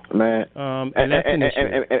 Whatever. Man, and that's an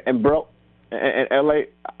issue. And bro, in LA,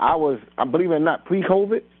 I believe it or not,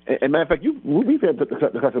 pre-COVID. And matter of fact, we've had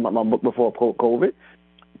discussion about my book before COVID.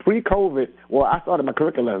 Pre-COVID, well, I started my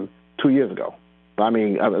curriculum 2 years ago. I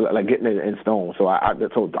mean, like getting it in stone. So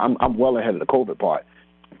I'm well ahead of the COVID part.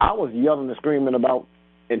 I was yelling and screaming about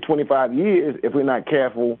in 25 years, if we're not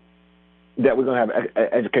careful, that we're going to have an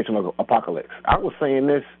educational apocalypse. I was saying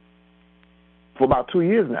this for about 2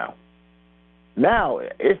 years now. Now,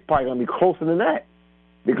 it's probably going to be closer than that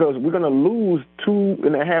because we're going to lose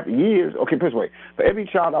 2.5 years. Okay, put it this way. For every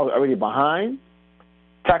child I was already behind,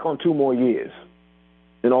 tack on 2 more years.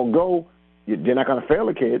 They're not going to fail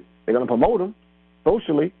a kid. They're going to promote them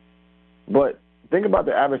socially. But think about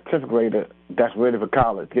the average 10th grader that's ready for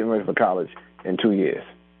college, getting ready for college in 2 years.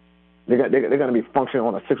 They're going to be functioning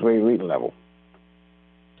on a 6th grade reading level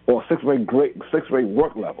or 6th grade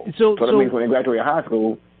work level. So that means when they graduate high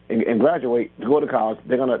school and graduate to go to college, it's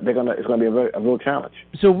going to be a real challenge.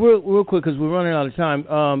 So real quick, because we're running out of time,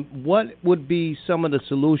 what would be some of the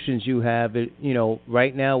solutions you have,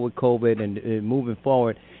 right now with COVID and moving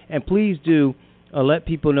forward? And please do let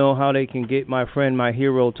people know how they can get my friend, my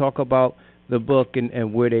hero, talk about the book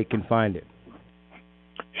and where they can find it.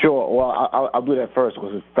 Sure. Well, I'll do that first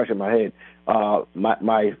because it's fresh in my head.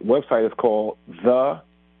 My website is called The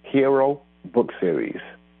Hero Book Series.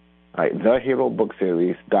 All right,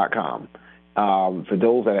 TheHeroBookSeries.com. For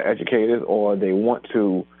those that are educators or they want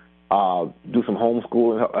to do some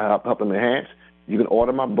homeschooling and help them enhance, you can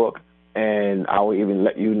order my book, and I will even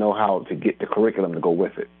let you know how to get the curriculum to go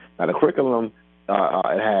with it. Now, the curriculum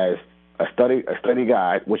it has a study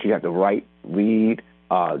guide, which you have to write, read,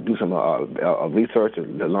 do some research to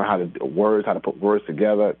learn how to put words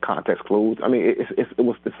together, context clues. I mean, it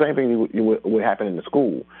was the same thing would happen in the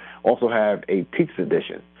school. Also have a teacher's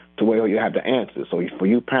edition to where you have the answers. So for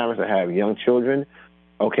you parents that have young children,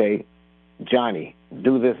 okay, Johnny,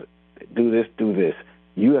 do this.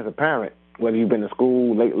 You as a parent, whether you've been to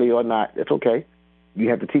school lately or not, it's okay. You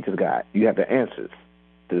have the teacher's guide. You have the answers.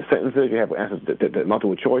 The sentences, you have answers. The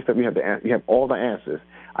multiple choice stuff, you have all the answers.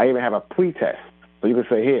 I even have a pre-test. So you can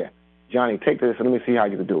say, here, Johnny, take this and let me see how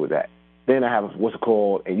you can do with that. Then I have what's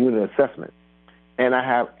called a unit assessment. And I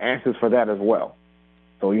have answers for that as well.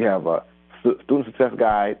 So you have a student success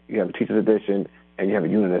guide, you have a teacher's edition, and you have a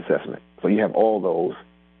unit assessment. So you have all those,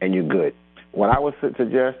 and you're good. What I would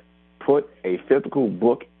suggest, put a physical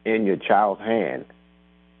book in your child's hand.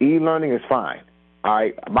 E-learning is fine. All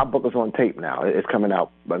right, my book is on tape now. It's coming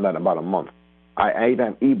out in about a month. I even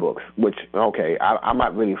have e-books, which, okay, I'm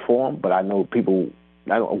not really for them, but I know people,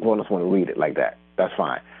 grown-ups want to read it like that. That's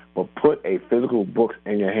fine. But put a physical book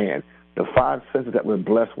in your hand. The 5 senses that we're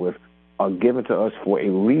blessed with are given to us for a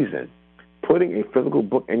reason. Putting a physical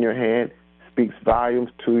book in your hand speaks volumes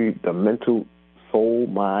to the mental, soul,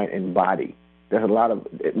 mind, and body. There's a lot of,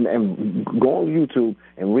 and go on YouTube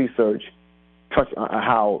and research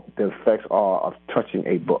how the effects are of touching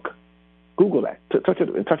a book. Google that.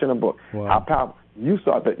 Touching a book. Wow. How powerful. You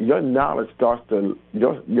saw that your knowledge starts,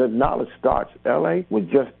 LA, with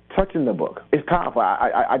just touching the book. It's powerful.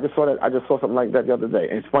 I just saw that. I just saw something like that the other day,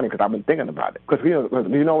 and it's funny because I've been thinking about it. Because I'll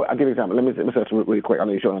give you an example. Let me say this really quick. I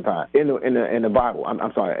know you're short on time. In the Bible,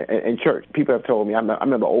 I'm sorry, in church, people have told me. I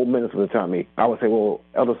remember old ministers would tell me. I would say, well,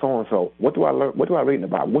 Elder so and so, what do I learn? What do I read in the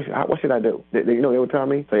Bible? What should I do? They would tell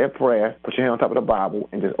me, say a prayer, put your hand on top of the Bible,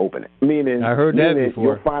 and just open it. Meaning, I heard that before.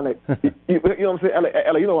 You'll find it. You know what I'm saying,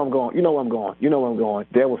 Ella? You know where I'm going. You know where I'm going.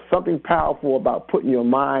 There was something powerful about putting your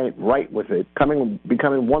mind right with it,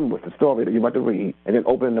 becoming one with the story that you're about to read, and then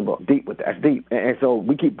opening the book. Deep with that. That's deep. And so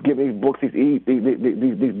we keep giving these books, these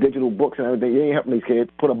digital books and everything. You ain't helping these kids.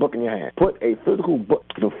 Put a book in your hand. Put a physical book.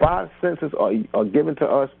 The 5 senses are given to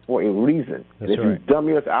us for a reason. That's and if right. you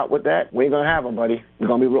dummy us out with that, we ain't gonna have them, buddy.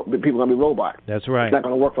 People gonna be robots. That's right. It's not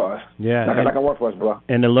gonna work for us. Yeah. It's not gonna work for us, bro.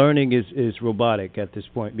 And the learning is robotic at this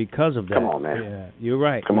point because of that. Come on, man. Yeah, you're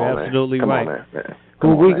right. Come you're on, absolutely man. Come right. on, man.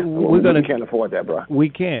 We're gonna we can't afford that, bro. We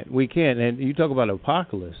can't, and you talk about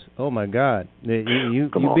apocalypse. Oh my God, you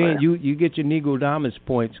get your Negro Dominance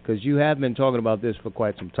points because you have been talking about this for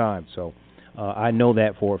quite some time. So I know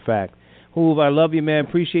that for a fact. Hoove, I love you, man.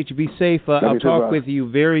 Appreciate you. Be safe. I'll talk with you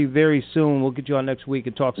very, very soon. We'll get you on next week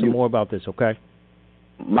and talk some more about this. Okay?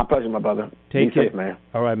 My pleasure, my brother. Take care, safe, man.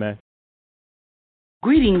 All right, man.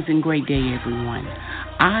 Greetings and great day, everyone.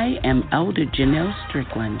 I am Elder Janelle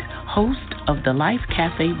Strickland, host of the Life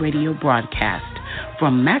Cafe radio broadcast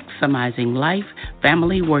from Maximizing Life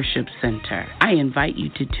Family Worship Center. I invite you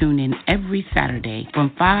to tune in every Saturday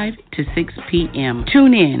from 5 to 6 p.m.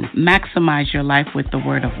 Tune in, maximize your life with the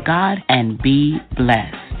Word of God, and be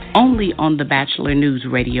blessed. Only on the Batchelor News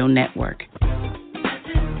Radio Network.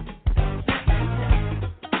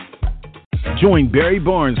 Join Barry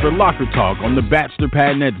Barnes for Locker Talk on the Batchelor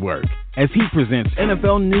Pad Network as he presents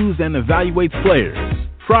NFL news and evaluates players.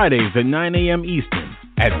 Fridays at 9 a.m. Eastern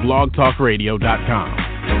at blogtalkradio.com.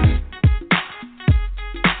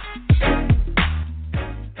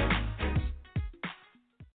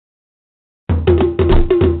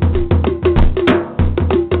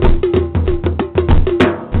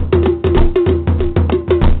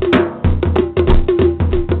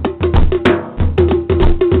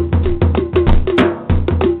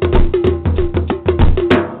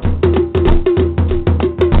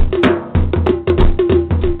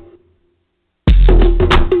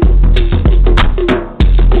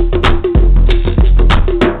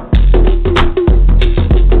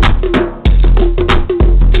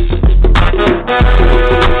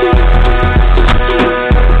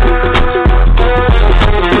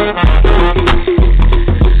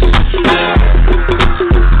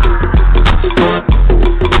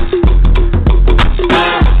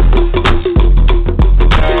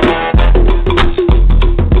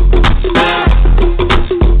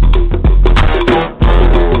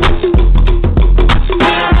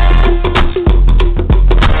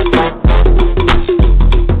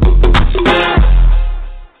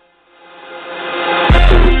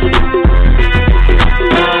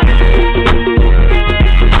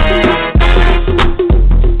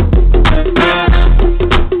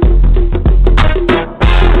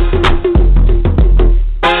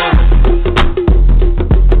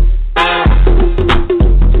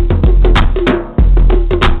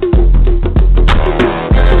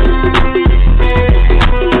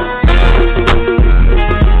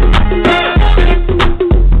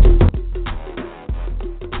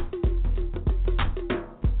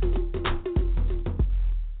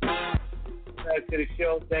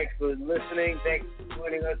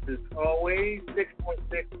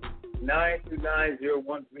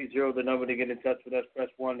 The number to get in touch with us, press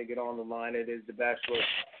 1 to get on the line. It is the Batchelor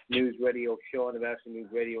News Radio Show on the Batchelor News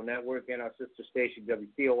Radio Network and our sister station,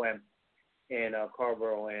 WCOM, in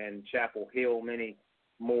Carrboro and Chapel Hill. Many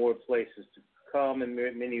more places to come and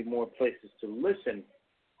many more places to listen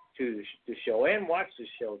to the show and watch the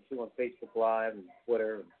show, too, on Facebook Live and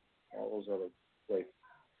Twitter and all those other places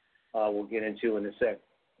we'll get into in a sec.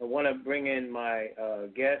 I want to bring in my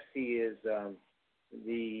guest. He is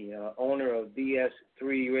the owner of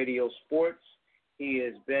DS3 Radio Sports. He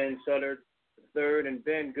is Ben Sutter III. And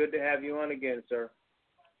Ben, good to have you on again, sir.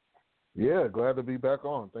 Yeah, glad to be back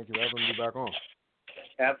on. Thank you for having me back on.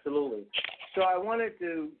 Absolutely. So I wanted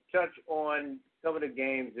to touch on some of the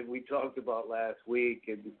games that we talked about last week,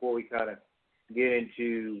 and before we kind of get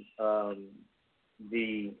into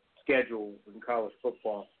the schedule in college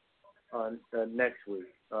football next week.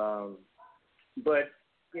 But,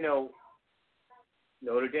 you know,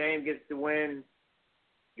 Notre Dame gets the win.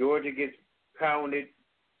 Georgia gets pounded.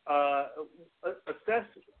 Assess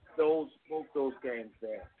both those games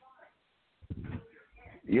there.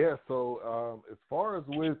 Yeah, so as far as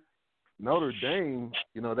with Notre Dame,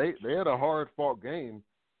 you know, they had a hard-fought game.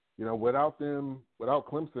 You know, without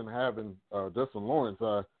Clemson having Justin Lawrence,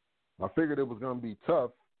 I figured it was going to be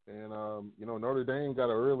tough. And, you know, Notre Dame got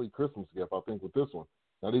an early Christmas gift, I think, with this one.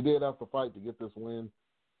 Now, they did have to fight to get this win.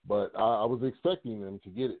 But I was expecting them to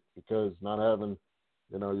get it because not having,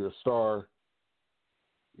 you know, your star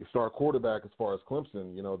quarterback as far as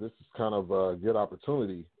Clemson, you know, this is kind of a good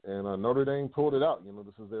opportunity. And Notre Dame pulled it out. You know,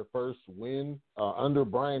 this is their first win under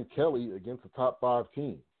Brian Kelly against a top 5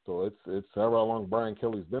 team. So it's however long Brian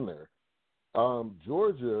Kelly's been there.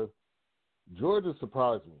 Georgia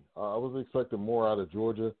surprised me. I was expecting more out of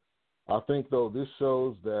Georgia. I think, though, this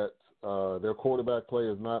shows that their quarterback play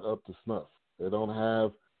is not up to snuff. They don't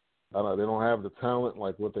have the talent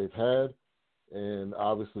like what they've had, and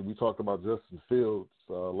obviously we talked about Justin Fields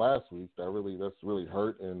last week. That's really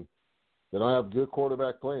hurt, and they don't have good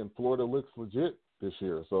quarterback play. And Florida looks legit. this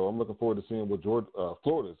year. So I'm looking forward to seeing what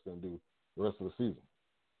Florida is going to do the rest of the season.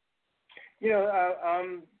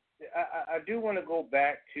 I do want to go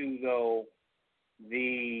back to, though,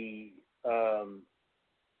 the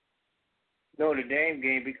Notre Dame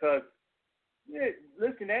game because,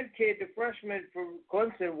 listen, that kid, the freshman from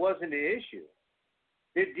Clemson, wasn't the issue.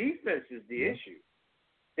 Their defense is the issue.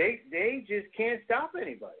 They just can't stop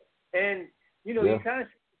anybody. And, you kind of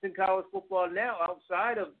see in college football now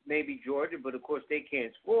outside of maybe Georgia, but, of course, they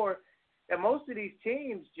can't score. And most of these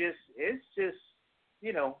teams it's just,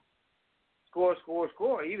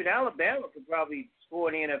 score. Even Alabama could probably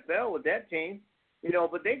score in the NFL with that team,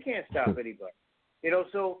 but they can't stop anybody.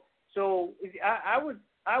 So I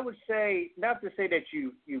would say, not to say that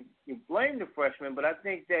you blame the freshman, but I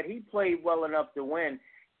think that he played well enough to win.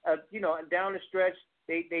 Down the stretch,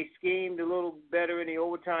 they schemed a little better in the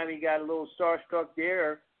overtime. He got a little starstruck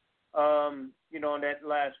there, on that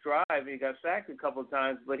last drive. He got sacked a couple of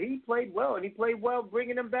times, but he played well, and he played well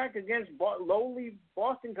bringing them back against lowly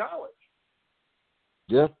Boston College.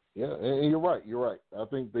 Yeah, and you're right. I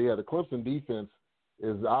think the Clemson defense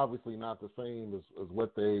is obviously not the same as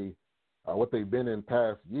what they've been in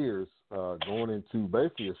past years, going into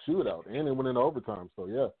basically a shootout, and they went into overtime. So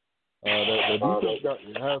the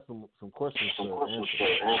defense has some questions to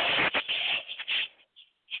answer.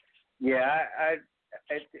 Yeah,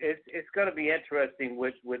 it's going to be interesting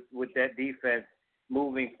with that defense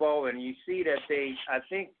moving forward, and you see that I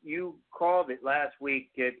think you called it last week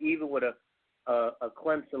that even with a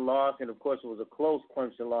Clemson loss, and of course it was a close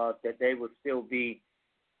Clemson loss, that they would still be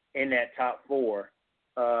in that top four.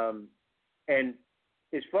 And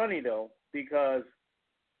it's funny though because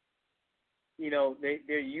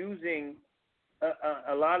they're using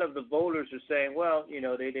a lot of the voters are saying, well,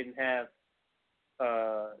 they didn't have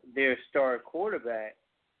their star quarterback,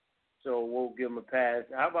 so we'll give them a pass.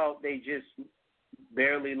 How about they just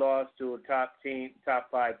barely lost to a top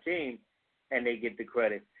 5 team, and they get the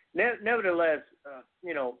credit? Nevertheless,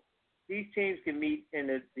 these teams can meet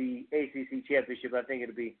in the ACC championship. I think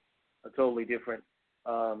it'll be a totally different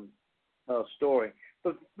story.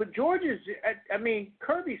 But Georgia's,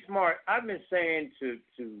 Kirby Smart, I've been saying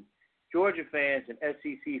to Georgia fans and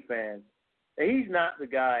SEC fans that he's not the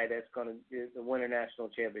guy that's going to win a national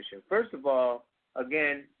championship. First of all,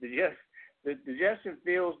 again, the Justin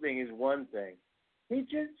Fields thing is one thing.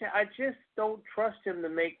 I just don't trust him to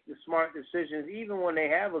make the smart decisions, even when they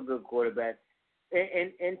have a good quarterback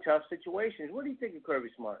in tough situations. What do you think of Kirby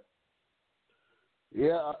Smart?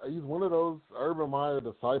 Yeah, he's one of those Urban Meyer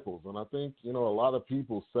disciples, and I think a lot of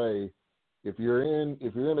people say if you're in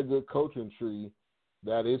a good coaching tree,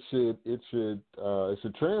 that it should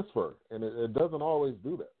transfer, and it doesn't always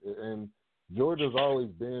do that. And Georgia's always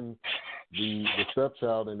been the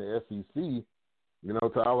stepchild in the SEC.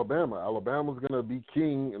 To Alabama. Alabama's going to be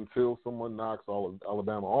king until someone knocks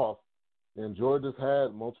Alabama off. And Georgia's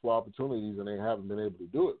had multiple opportunities, and they haven't been able to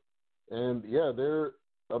do it. And,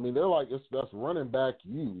 they're like, that's running back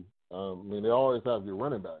you. They always have your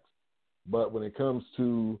running backs. But when it comes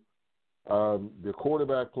to the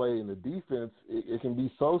quarterback play and the defense, it can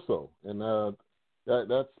be so-so. And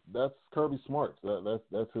that's Kirby Smart.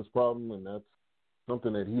 That's his problem, and that's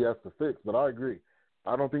something that he has to fix. But I agree.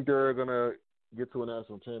 I don't think they're going to get to a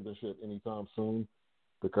national championship anytime soon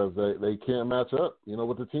because they can't match up,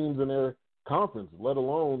 with the teams in their conference, let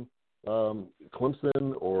alone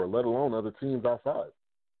Clemson or let alone other teams outside.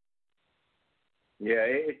 Yeah,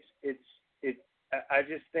 I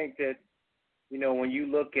just think that, when you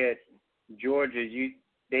look at Georgia,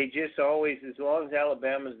 they just always, as long as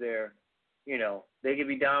Alabama's there, they can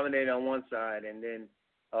be dominated on one side and then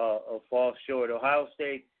fall short. Ohio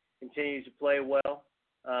State continues to play well.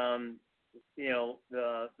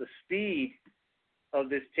 The speed of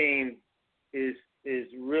this team is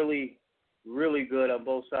really, really good on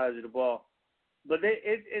both sides of the ball. But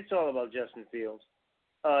it's all about Justin Fields.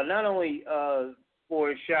 Not only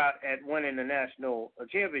for a shot at winning the national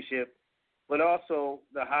championship, but also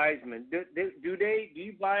the Heisman. Do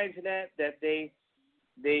you buy into that they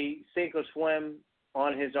sink or swim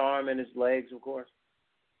on his arm and his legs, of course?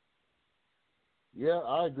 Yeah,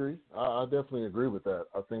 I agree. I definitely agree with that.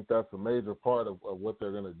 I think that's a major part of what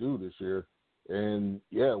they're going to do this year. And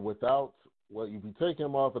without if you take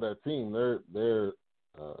him off of that team, they're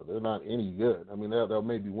not any good. They'll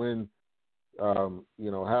maybe win,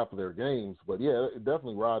 half of their games, but it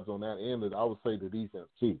definitely rides on that end. And I would say the defense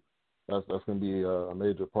too. That's going to be a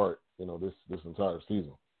major part, this entire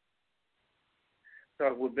season.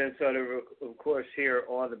 Talk with Ben Sutter, of course, here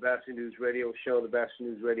on the Batchelor News Radio Show, the Batchelor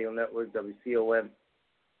News Radio Network, WCOM,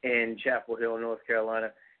 in Chapel Hill, North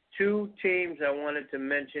Carolina. two teams I wanted to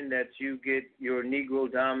mention that you get your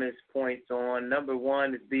Negro Dominance points on. Number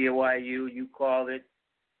one is BYU. You called it,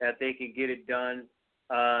 that they can get it done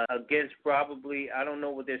against probably, I don't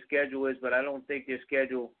know what their schedule is, but I don't think their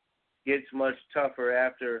schedule gets much tougher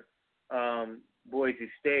after Boise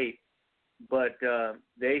State. But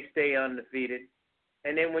they stay undefeated.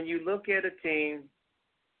 And then when you look at a team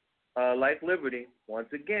like Liberty,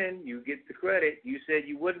 once again, you get the credit. You said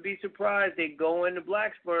you wouldn't be surprised they'd go into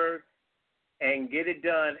Blacksburg and get it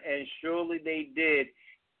done, and surely they did.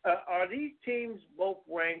 Are these teams both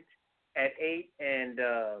ranked at 8 and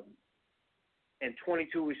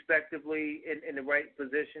 22 respectively in the right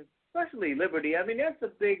position? Especially Liberty. I mean, that's a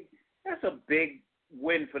big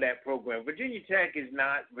win for that program. Virginia Tech is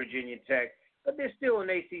not Virginia Tech, but they're still an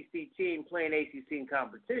ACC team playing ACC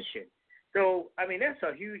competition. So, I mean, that's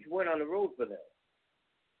a huge win on the road for them.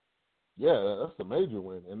 Yeah, that's a major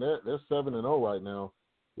win, and they're 7-0 right now,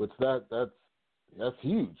 which that's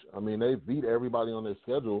huge. I mean, they beat everybody on their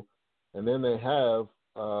schedule, and then they have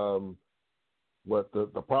probably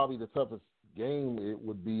the toughest game. It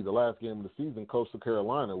would be the last game of the season, Coastal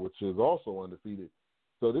Carolina, which is also undefeated.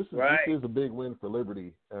 So this is a big win for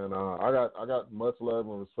Liberty, and I got much love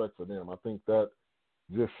and respect for them. I think that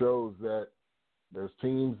just shows that there's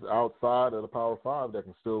teams outside of the Power Five that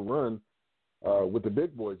can still run with the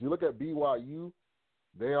big boys. You look at BYU,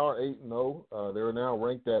 they are 8-0. They're now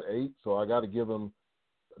ranked at 8, so I got to give them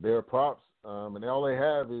their props. And all they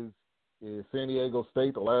have is San Diego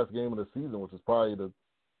State, the last game of the season, which is probably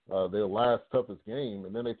their last toughest game.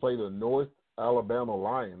 And then they play the North Alabama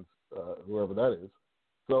Lions, whoever that is.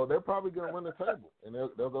 So they're probably going to win the table, and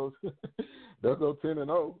they'll go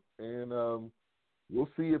 10-0, and we'll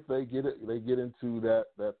see if they get it. They get into that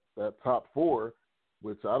top 4,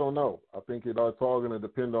 which I don't know. I think it's all going to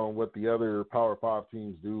depend on what the other Power 5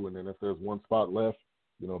 teams do, and then if there's one spot left,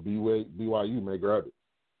 BYU may grab it.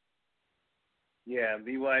 Yeah,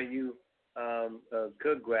 BYU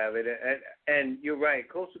could grab it, and you're right.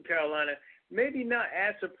 Coastal Carolina maybe not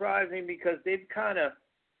as surprising because they've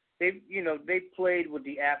played with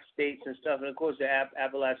the App States and stuff, and of course the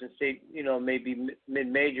Appalachian State, maybe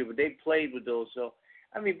mid-major, but they played with those. So,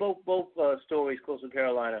 I mean, both stories, Coastal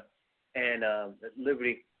Carolina and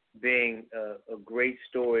Liberty, being great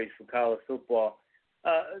stories for college football.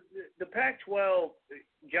 The Pac-12,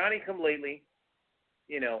 Johnny come lately.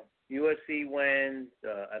 USC wins.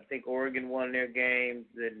 I think Oregon won their games,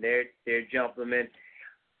 and they're jumping them in.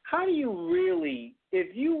 How do you really,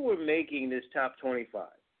 if you were making this top 25?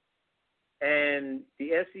 And the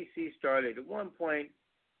SEC started at one point,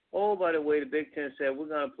 by the way, the Big Ten said, we're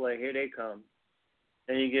going to play. Here they come.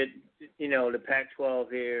 And you get, the Pac-12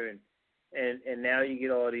 here, and now you get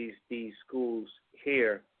all these schools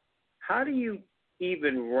here. How do you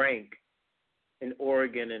even rank an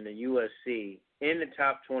Oregon and the USC in the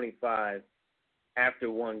top 25 after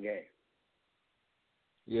one game?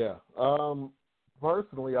 Yeah.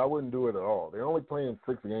 Personally, I wouldn't do it at all. They're only playing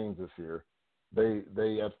 6 games this year.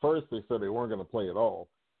 They at first they said they weren't going to play at all,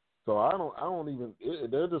 so I don't even.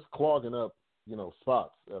 They're just clogging up,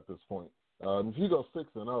 spots at this point. If you go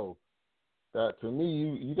 6-0, that to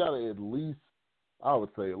me you got to at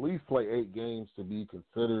least play 8 games to be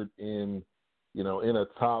considered in a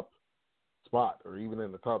top spot or even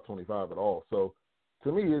in the top 25 at all. So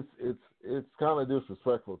to me it's kind of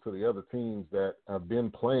disrespectful to the other teams that have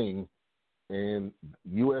been playing, and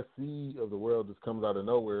USC of the world just comes out of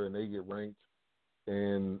nowhere and they get ranked.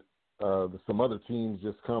 And some other teams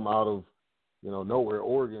just come out of nowhere.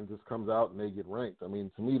 Oregon just comes out and they get ranked. I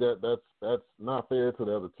mean, to me that's not fair to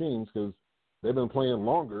the other teams because they've been playing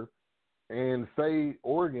longer. And say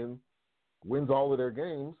Oregon wins all of their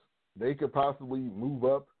games, they could possibly move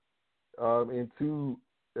up into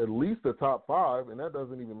at least the top 5, and that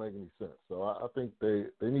doesn't even make any sense. So I think they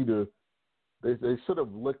need to they should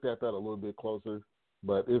have looked at that a little bit closer.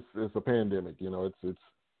 But it's a pandemic, it's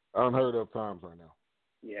unheard of times right now.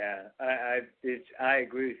 Yeah, I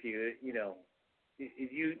agree with you.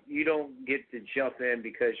 If you don't get to jump in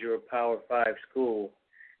because you're a Power 5 school,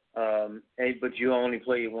 but you only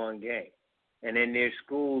play one game, and then there's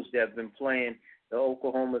schools that have been playing, the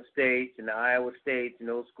Oklahoma States and the Iowa States, and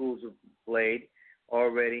those schools have played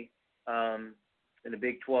already in the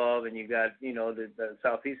Big 12, and you got the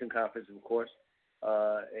Southeastern Conference, of course.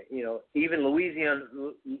 Even Louisiana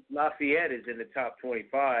Lafayette is in the top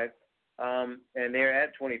 25, and they're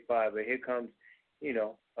at 25. But here comes,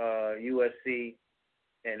 USC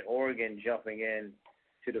and Oregon jumping in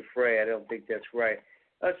to the fray. I don't think that's right.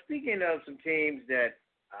 Speaking of some teams that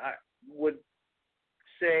I would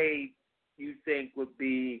say you think would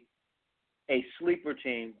be a sleeper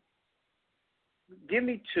team, give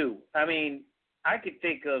me two. I mean, I could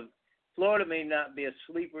think of Florida may not be a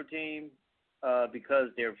sleeper team because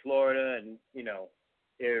they're Florida and, you know,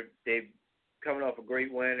 they've coming off a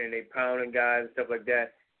great win and they pounding guys and stuff like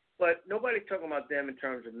that. But nobody's talking about them in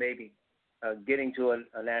terms of maybe getting to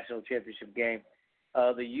a national championship game.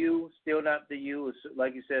 The U, still not the U, is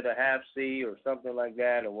like you said, a half C or something like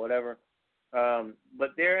that or whatever.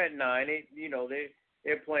 But they're at 9.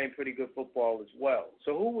 They're playing pretty good football as well.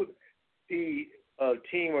 So who would be a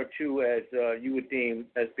team or two as you would deem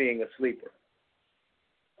as being a sleeper?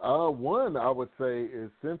 One I would say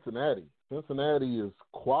is Cincinnati. Cincinnati is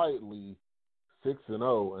quietly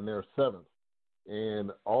 6-0 and they're 7th,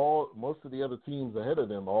 and most of the other teams ahead of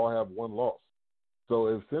them all have one loss. So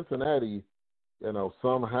if Cincinnati,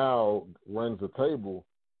 somehow runs the table,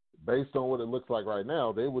 based on what it looks like right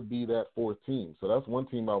now, they would be that 4th team. So that's one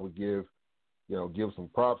team I would give some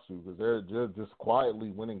props to, because they're just quietly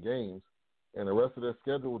winning games, and the rest of their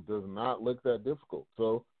schedule does not look that difficult.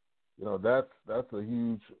 So, that's a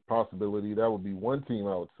huge possibility. That would be one team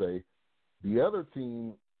I would say. The other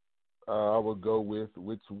team I would go with,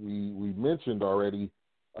 which we mentioned already,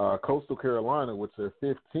 Coastal Carolina, which they're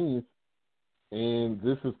 15th. And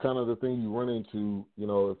this is kind of the thing you run into,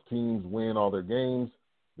 if teams win all their games,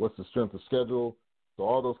 what's the strength of schedule? So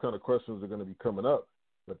all those kind of questions are going to be coming up.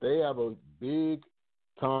 But they have a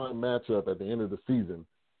big-time matchup at the end of the season,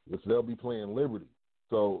 which they'll be playing Liberty.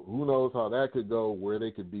 So who knows how that could go, where they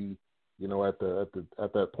could be, at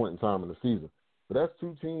that point in time in the season. But that's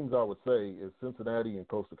two teams I would say is Cincinnati and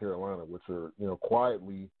Coastal Carolina, which are,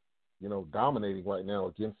 quietly, dominating right now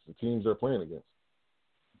against the teams they're playing against.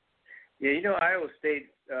 Yeah, Iowa State,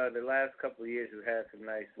 the last couple of years have had some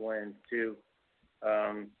nice wins, too.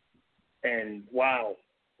 And, wow,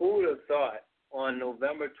 who would have thought on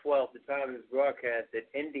November 12th, the time of this broadcast, that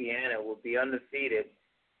Indiana would be undefeated,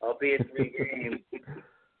 albeit 3 games,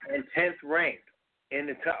 and 10th ranked in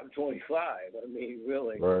the top 25. I mean,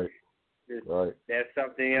 really. Right. Right. That's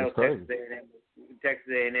something else. Texas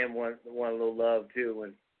A&M want a little love, too.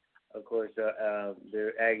 And, of course,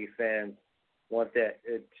 their Aggie fans want that,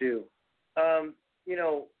 too.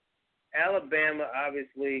 Alabama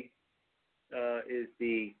obviously is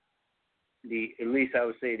the at least I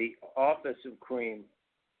would say the offensive cream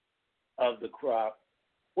of the crop.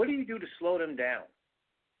 What do you do to slow them down?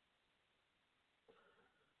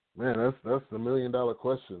 Man, that's the $1 million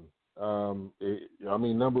question.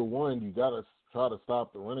 Number one, you got to try to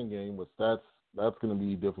stop the running game, which that's going to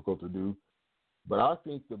be difficult to do. But I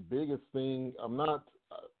think the biggest thing, I'm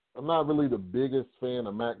not really the biggest fan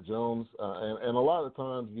of Mac Jones, and a lot of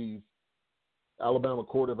times these Alabama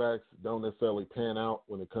quarterbacks don't necessarily pan out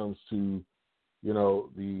when it comes to,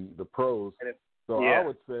 the pros. So yeah. I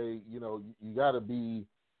would say, you got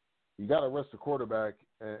to rest the quarterback,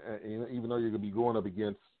 and even though you're going to be going up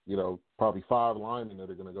against, probably 5 linemen that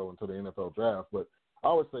are going to go into the NFL draft. But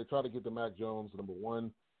I would say try to get to Mac Jones, number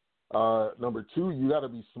one. Number two, you got to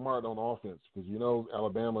be smart on offense, because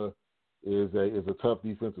Alabama is a tough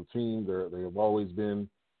defensive team. They have always been.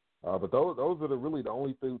 But those are really the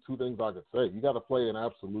only two things I could say. You got to play an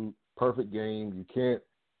absolute perfect game. You can't,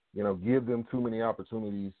 give them too many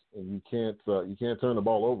opportunities, and you can't turn the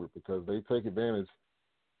ball over, because they take advantage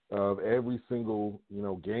of every single,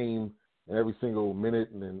 game, every single minute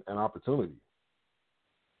and opportunity.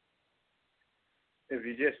 If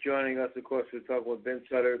you're just joining us, of course, we're talking with Ben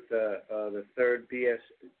Sutter, the third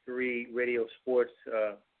BS3 Radio Sports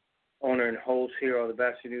owner and host here on the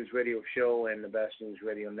Batchelor News Radio Show and the Batchelor News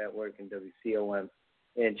Radio Network and WCOM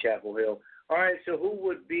in Chapel Hill. All right, so who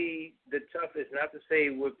would be the toughest, not to say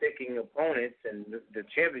we're picking opponents in the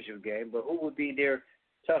championship game, but who would be their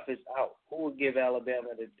toughest out? Who would give Alabama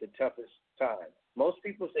the toughest time? Most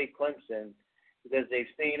people say Clemson because they've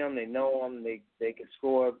seen them, they know them, they can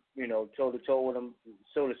score, toe-to-toe with them,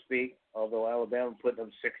 so to speak, although Alabama put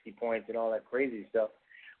them 60 points and all that crazy stuff.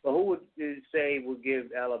 But who would you say would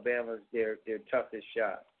give Alabama their toughest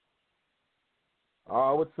shot?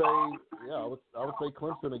 I would say, I would say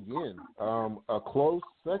Clemson again. A close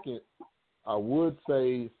second, I would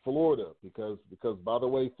say Florida, because by the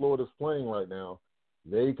way Florida's playing right now,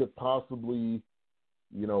 they could possibly,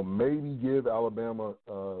 maybe give Alabama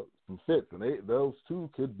some fits, and those two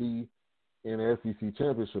could be in the SEC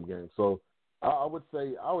championship game. So I would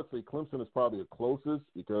say Clemson is probably the closest,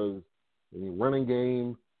 because running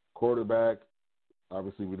game, quarterback,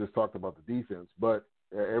 obviously we just talked about the defense, but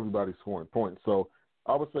everybody's scoring points. So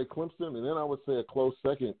I would say Clemson, and then I would say a close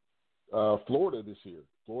second, Florida this year.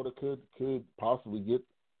 Florida could possibly get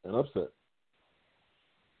an upset.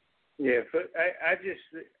 Yeah, I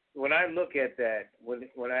just when I look at that,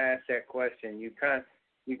 when I ask that question, you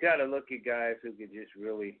you got to look at guys who could just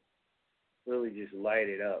really just light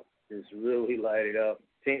it up. Just really light it up.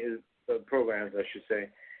 Programs, I should say,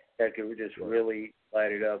 that could just really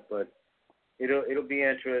light it up. But it'll be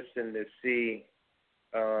interesting to see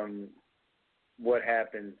what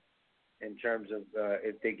happens in terms of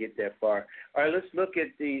if they get that far. All right, let's look at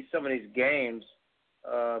some of these games.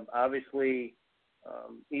 Obviously,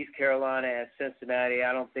 East Carolina at Cincinnati.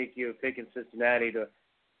 I don't think you're picking Cincinnati to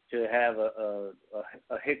have a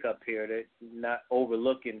hiccup here. They're not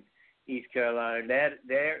overlooking East Carolina.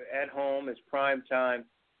 They're at home. It's prime time.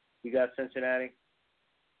 You got Cincinnati?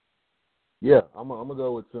 Yeah, I'm gonna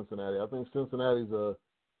go with Cincinnati. I think Cincinnati's a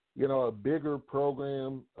bigger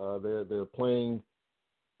program. They're playing,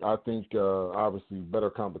 I think, obviously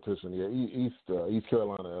better competition. Yeah, East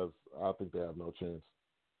Carolina I think they have no chance.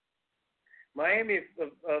 Miami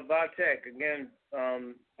Vatech again,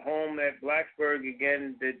 home at Blacksburg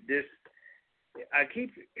again. The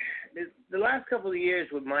last couple of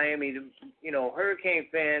years with Miami, Hurricane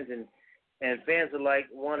fans and fans alike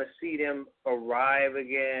want to see them arrive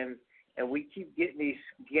again. And we keep getting these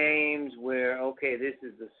games where, okay, this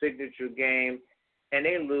is the signature game, and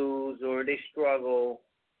they lose or they struggle.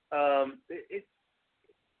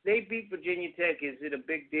 They beat Virginia Tech. Is it a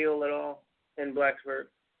big deal at all in Blacksburg?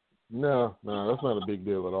 No, that's not a big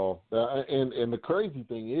deal at all. And the crazy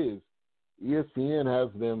thing is, ESPN has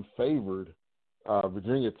them favored,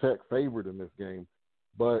 Virginia Tech favored in this game.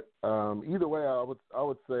 But either way, I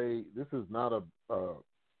would say this is not a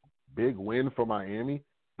big win for Miami.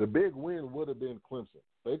 The big win would have been Clemson.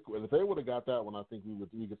 If they would have got that one, I think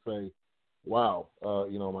we could say, wow,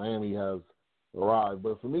 Miami has arrived.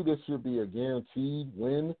 But for me, this should be a guaranteed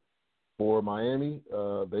win for Miami.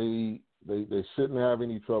 They shouldn't have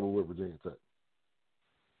any trouble with Virginia Tech.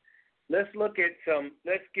 Let's look at some.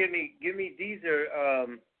 Let's give me. These are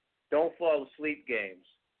don't fall asleep games.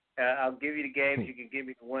 I'll give you the games. You can give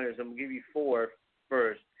me the winners. I'm gonna give you 4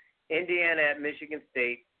 first. Indiana at Michigan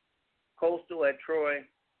State, Coastal at Troy,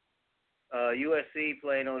 USC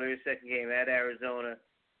playing on their second game at Arizona,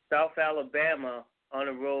 South Alabama on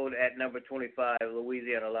the road at number 25,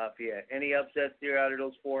 Louisiana Lafayette. Any upsets there out of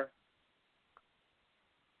those 4?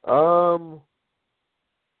 I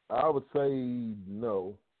would say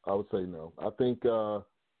no. I think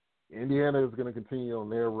Indiana is going to continue on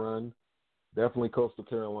their run. Definitely Coastal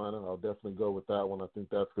Carolina. I'll definitely go with that one. I think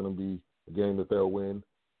that's going to be a game that they'll win.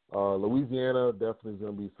 Louisiana definitely is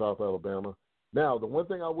going to be South Alabama. Now, the one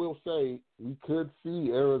thing I will say, we could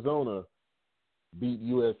see Arizona beat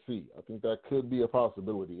USC. I think that could be a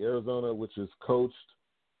possibility. Arizona, which is coached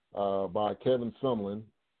by Kevin Sumlin,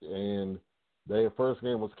 and their first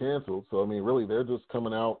game was canceled. So, I mean, really, they're just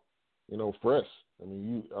coming out, fresh. I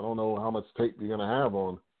mean, I don't know how much tape you're going to have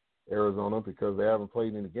on Arizona because they haven't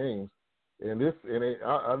played any games.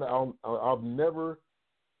 I've never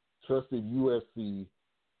trusted USC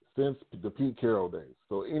since the Pete Carroll days.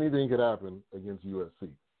 So anything could happen against USC.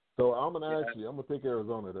 So I'm gonna pick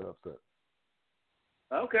Arizona to upset.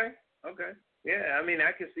 Okay. Yeah, I mean,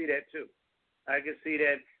 I can see that too. I can see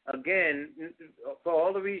that again for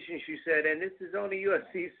all the reasons you said. And this is only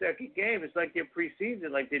USC's second game. It's like they're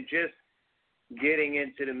preseason, like they're just getting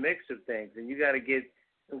into the mix of things, and you got to get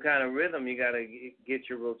some kind of rhythm. You got to get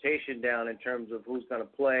your rotation down in terms of who's going to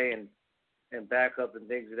play and backup and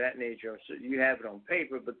things of that nature. So you have it on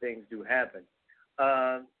paper, but things do happen.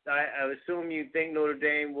 I assume you think Notre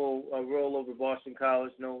Dame will roll over Boston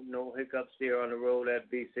College. No hiccups there on the road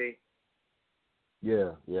at BC.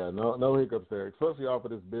 Yeah, no hiccups there, especially off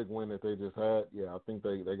of this big win that they just had. Yeah, I think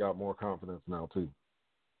they got more confidence now too.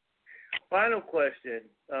 Final question.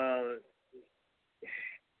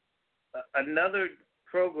 Another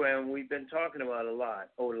program we've been talking about a lot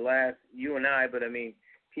over the last, you and I, but I mean,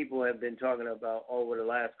 people have been talking about over the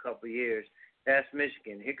last couple of years. That's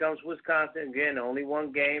Michigan. Here comes Wisconsin. Again, only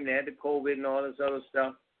one game. They had the COVID and all this other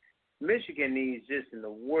stuff. Michigan needs just in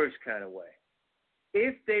the worst kind of way.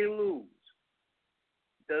 If they lose,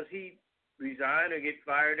 does he resign or get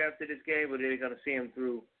fired after this game, or are they going to see him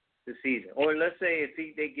through the season? Or let's say if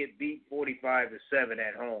they get beat 45-7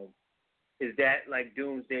 at home, is that like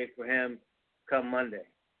doomsday for him come Monday?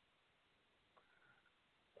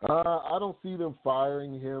 I don't see them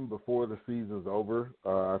firing him before the season's over.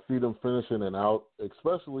 I see them finishing it out,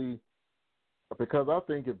 especially because I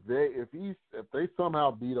think if they somehow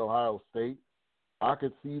beat Ohio State, I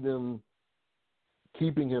could see them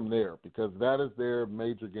keeping him there because that is their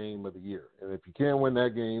major game of the year. And if you can't win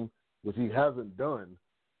that game, which he hasn't done,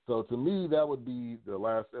 so to me that would be the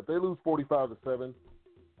last. If they lose 45-7,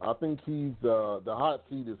 I think he's the hot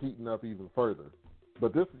seat is heating up even further.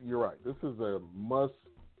 But you're right. This is a must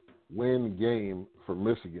win game for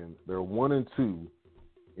Michigan. They're 1-2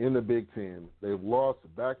 in the Big Ten. They've lost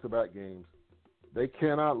back-to-back games. They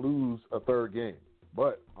cannot lose a third game.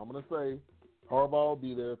 But I'm going to say Harbaugh will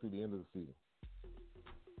be there through the end of the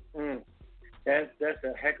season. That's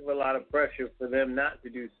a heck of a lot of pressure for them not to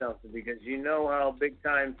do something, because you know how big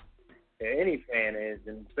time any fan is,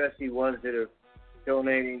 and especially ones that are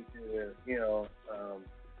donating to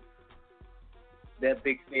that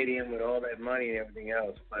big stadium with all that money and everything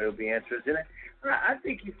else. But it'll be interesting. I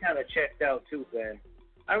think he's kind of checked out too, Ben.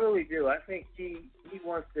 I really do. I think he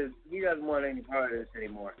doesn't want any part of this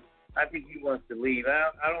anymore. I think he wants to leave.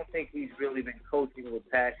 I don't think he's really been coaching with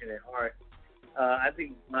passion and heart. I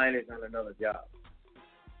think his mind is on another job.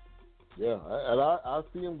 Yeah, I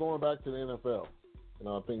see him going back to the NFL.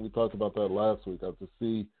 I think we talked about that last week. I just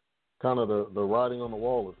see kind of the writing on the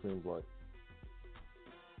wall, it seems like.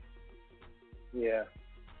 Yeah.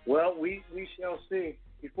 Well, we shall see.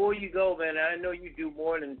 Before you go, man, I know you do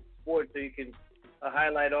more than sports, so you can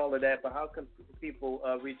highlight all of that, but how can people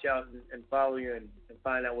reach out and follow you and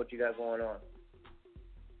find out what you got going on?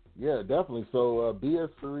 Yeah, definitely. So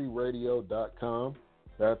bs3radio.com.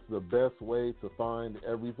 That's the best way to find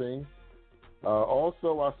everything.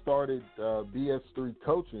 Also, I started BS3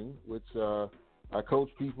 Coaching, which I coach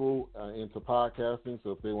people into podcasting.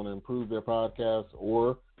 So if they want to improve their podcast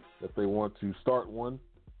or if they want to start one,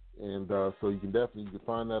 and so you can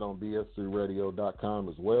find that on bs3radio.com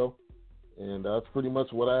as well. And that's pretty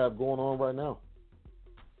much what I have going on right now.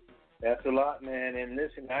 That's a lot, man. And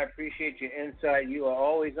listen, I appreciate your insight. You are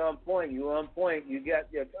always on point. You are on point. I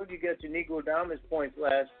told you got your Negro Dominance points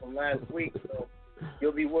from last week, so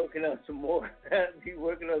you'll be working on some more. Next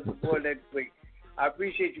week. I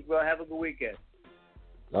appreciate you, bro. Have a good weekend.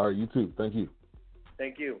 All right, you too. Thank you.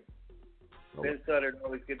 Thank you. All Ben right. Sutter,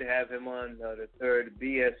 always good to have him on the third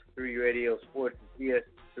BS3 Radio Sports,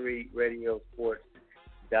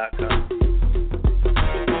 BS3RadioSports.com.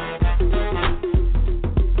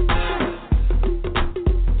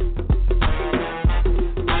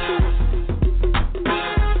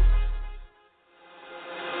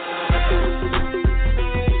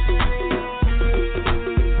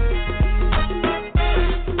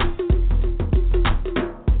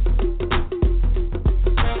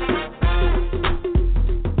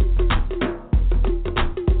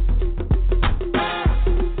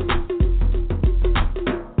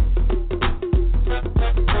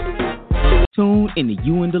 Tune in to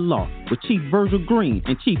You and the Law with Chief Virgil Green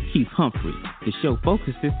and Chief Keith Humphrey. The show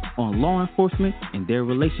focuses on law enforcement and their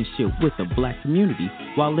relationship with the black community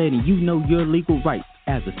while letting you know your legal rights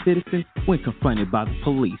as a citizen when confronted by the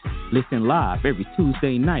police. Listen live every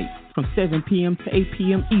Tuesday night from 7 p.m. to 8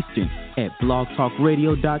 p.m. Eastern at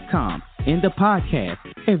blogtalkradio.com and the podcast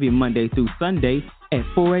every Monday through Sunday at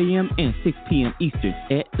 4 a.m. and 6 p.m. Eastern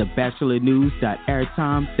at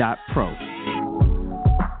thebachelornews.airtime.pro.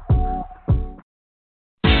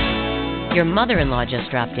 Your mother-in-law just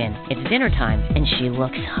dropped in. It's dinner time, and she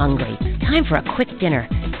looks hungry. Time for a quick dinner.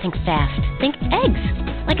 Think fast. Think eggs.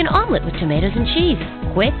 Like an omelet with tomatoes and cheese.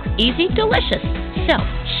 Quick, easy, delicious. So,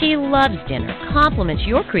 she loves dinner, compliments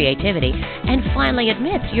your creativity, and finally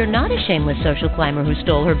admits you're not a shameless social climber who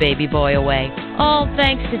stole her baby boy away. All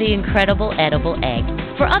thanks to the incredible edible egg.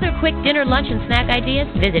 For other quick dinner, lunch, and snack ideas,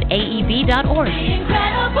 visit aeb.org. The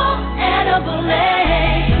incredible edible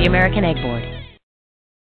egg. The American Egg Board.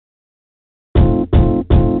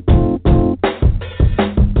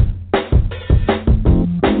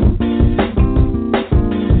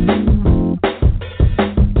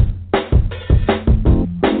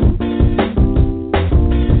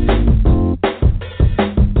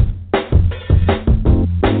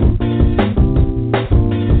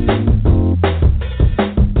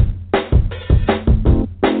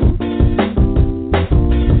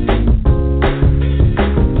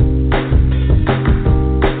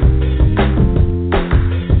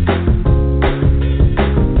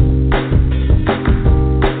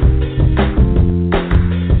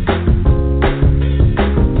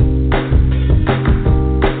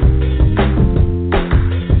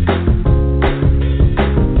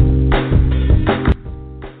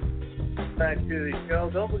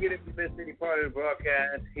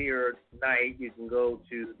 You can go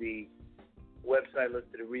to the website, listen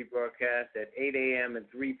to the rebroadcast at 8 a.m. and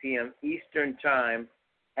 3 p.m. Eastern Time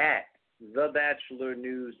at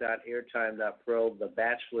thebachelornews.airtime.pro,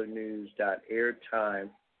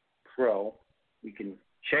 thebachelornews.airtime.pro. You can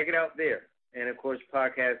check it out there. And, of course,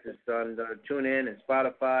 podcast is on TuneIn and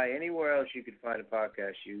Spotify. Anywhere else you can find a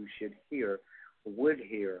podcast, you should hear, or would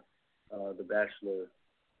hear, the Batchelor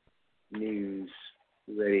News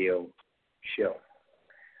Radio Show.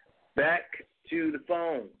 Back to the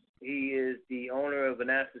phones. He is the owner of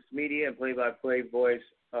Anastas Media and play-by-play voice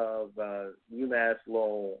of UMass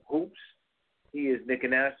Lowell Hoops. He is Nick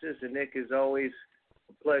Anastas, and Nick, is always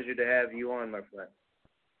a pleasure to have you on, my friend.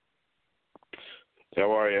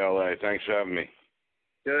 How are you, L.A.? Thanks for having me.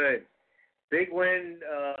 Good. Big win,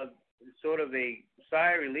 sort of a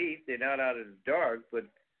sigh of relief. They're not out of the dark, but,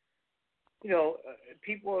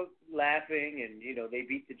 people are laughing and, they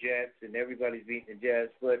beat the Jets and everybody's beating the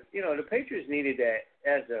Jets. But, the Patriots needed that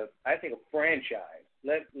as I think, a franchise,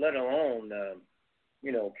 let alone,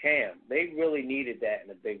 Cam. They really needed that in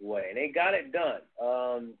a big way. And they got it done.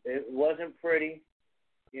 It wasn't pretty,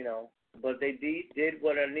 but they did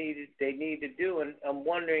what they needed to do. And I'm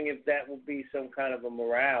wondering if that will be some kind of a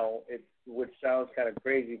morale, which sounds kind of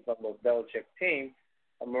crazy from a Belichick team,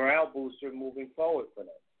 a morale booster moving forward for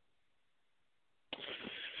them.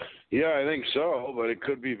 Yeah, I think so, but it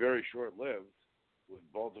could be very short-lived with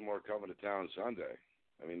Baltimore coming to town Sunday.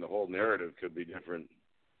 I mean, the whole narrative could be different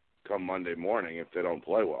come Monday morning if they don't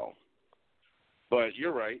play well. But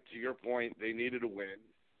you're right. To your point, they needed a win.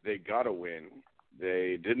 They got a win.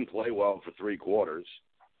 They didn't play well for 3 quarters.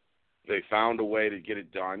 They found a way to get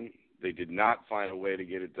it done. They did not find a way to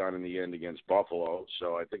get it done in the end against Buffalo,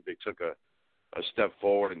 so I think they took a step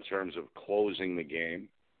forward in terms of closing the game.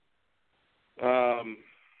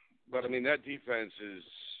 But, I mean, that defense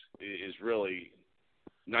is really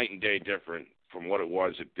night and day different from what it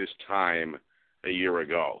was at this time a year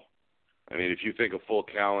ago. I mean, if you think a full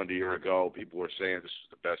calendar year ago, people were saying this is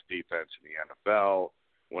the best defense in the NFL,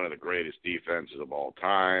 one of the greatest defenses of all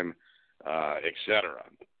time, et cetera.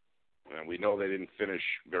 And we know they didn't finish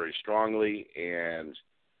very strongly, and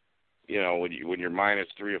when you're minus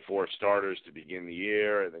 3 or 4 starters to begin the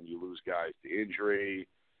year, and then you lose guys to injury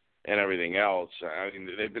and everything else, I mean,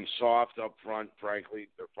 they've been soft up front. Frankly,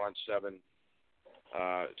 their front seven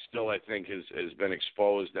still, I think, has been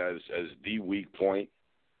exposed as the weak point,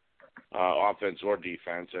 offense or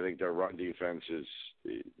defense. I think their run defense is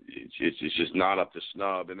just not up to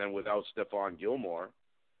snub. And then without Stephon Gilmore,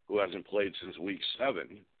 who hasn't played since week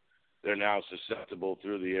 7, they're now susceptible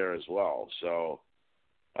through the air as well. So,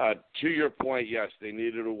 to your point, yes, they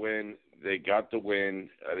needed a win. They got the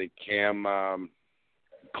win. I think Cam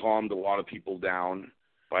calmed a lot of people down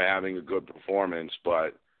by having a good performance,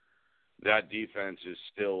 but that defense is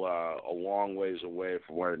still a long ways away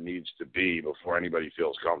from where it needs to be before anybody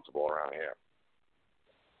feels comfortable around here.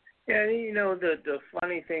 Yeah, the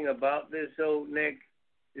funny thing about this, though, Nick,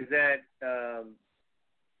 is that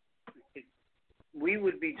we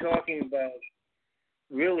would be talking about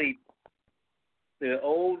really the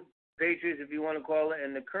old Patriots, if you want to call it,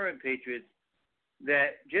 and the current Patriots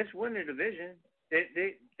that just win the division.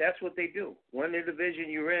 That's what they do. Win the division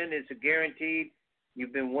you're in, it's a guaranteed.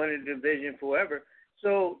 You've been winning the division forever.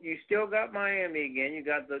 So you still got Miami again. You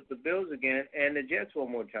got the Bills again and the Jets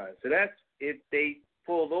one more time. So that's if they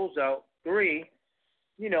pull those out 3,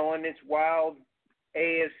 and it's wild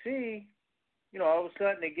AFC, all of a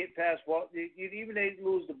sudden they get past even they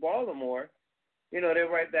lose to Baltimore, they're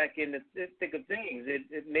right back in the thick of things.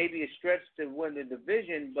 It may be a stretch to win the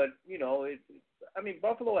division, but,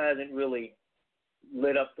 Buffalo hasn't really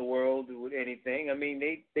lit up the world with anything. I mean,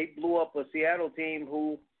 they blew up a Seattle team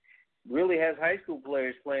who really has high school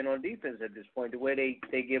players playing on defense at this point, the way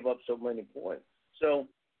they give up so many points. So,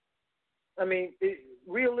 I mean,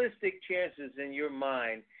 realistic chances in your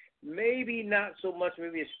mind, maybe not so much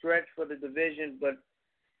maybe a stretch for the division, but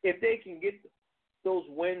if they can get those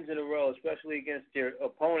wins in a row, especially against their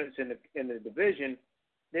opponents in the division,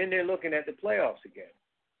 then they're looking at the playoffs again.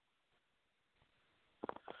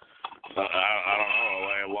 I don't know.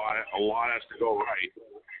 A lot has to go right.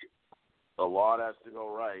 A lot has to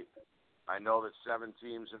go right. I know that 7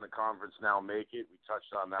 teams in the conference now make it. We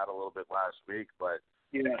touched on that a little bit last week, but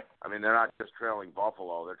yeah, I mean, they're not just trailing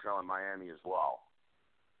Buffalo; they're trailing Miami as well.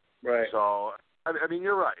 Right. So, I mean,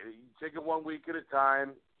 you're right. You take it one week at a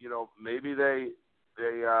time. Maybe they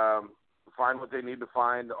find what they need to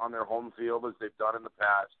find on their home field as they've done in the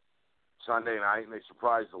past Sunday night, and they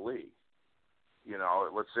surprise the league.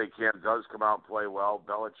 Let's say Cam does come out and play well.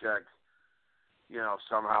 Belichick,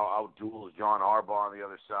 somehow outduels John Harbaugh on the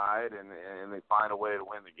other side, and they find a way to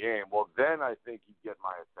win the game. Well, then I think you get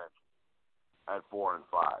my attention at 4 and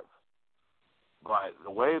 5. But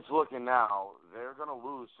the way it's looking now, they're going to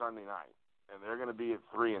lose Sunday night, and they're going to be at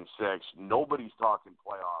 3 and 6. Nobody's talking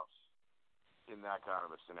playoffs in that kind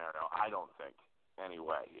of a scenario, I don't think.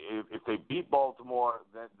 Anyway, if they beat Baltimore,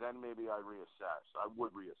 then maybe I reassess. I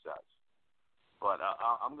would reassess. But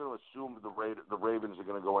I'm going to assume the Ravens are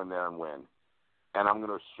going to go in there and win. And I'm going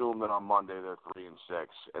to assume that on Monday they're 3 and 6,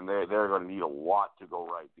 and they're going to need a lot to go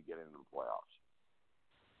right to get into the playoffs.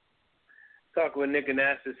 Talking with Nick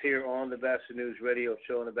Anastas here on the Batchelor News Radio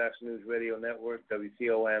Show on the Batchelor News Radio Network,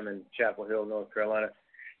 WCOM in Chapel Hill, North Carolina.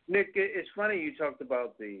 Nick, it's funny you talked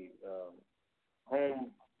about the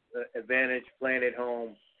home advantage, playing at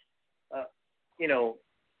home.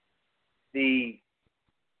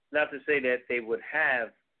 Not to say that they would have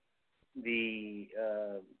the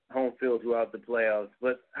home field throughout the playoffs,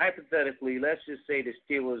 but hypothetically, let's just say the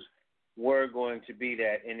Steelers were going to be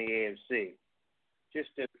that in the AFC.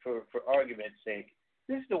 For argument's sake,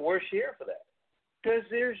 this is the worst year for that because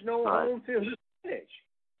there's no home field advantage.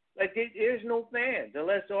 Like there's no fans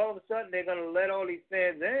unless all of a sudden they're going to let all these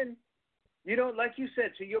fans in. You know, like you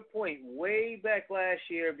said, to your point, way back last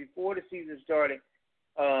year before the season started.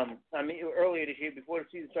 Earlier this year before the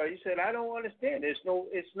season started, you said, "I don't understand.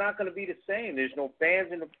 It's not going to be the same. There's no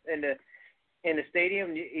fans in the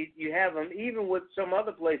stadium. You have them even with some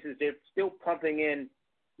other places. They're still pumping in,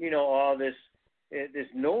 all this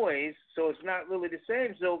noise. So it's not really the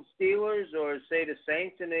same. So Steelers or say the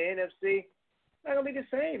Saints in the NFC, not going to be the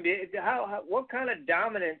same. What kind of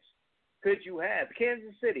dominance could you have?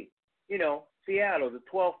 Kansas City, Seattle, the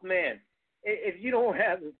 12th man. If you don't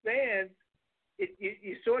have the fans,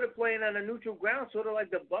 you're sort of playing on a neutral ground, sort of like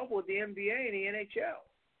the bubble with the NBA and the NHL.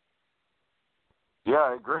 Yeah,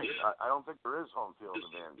 I agree. I don't think there is home field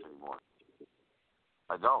advantage anymore.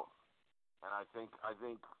 I don't, and I think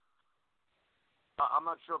I'm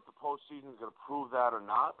not sure if the postseason is going to prove that or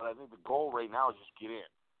not. But I think the goal right now is just get in.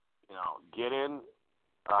 Get in.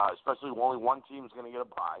 Especially when only one team is going to get a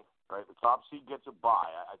bye. Right, the top seed gets a bye.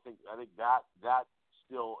 I think that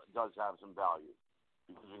still does have some value.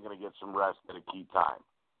 Because you're going to get some rest at a key time.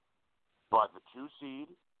 But the 2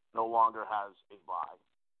 seed no longer has a bye.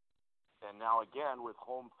 And now again, with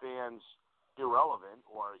home fans irrelevant,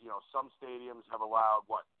 or, some stadiums have allowed,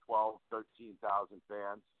 12, 13,000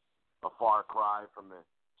 fans, a far cry from the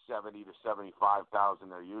 70 to 75,000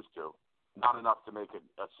 they're used to. Not enough to make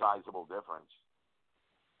a sizable difference.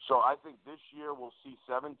 So I think this year we'll see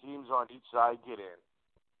 7 teams on each side get in,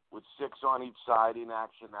 with 6 on each side in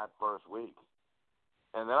action that first week.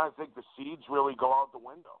 And then I think the seeds really go out the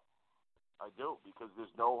window. I do, because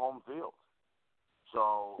there's no home field.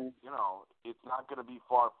 So, it's not going to be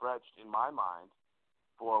far-fetched in my mind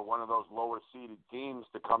for one of those lower-seeded teams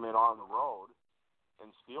to come in on the road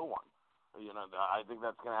and steal one. I think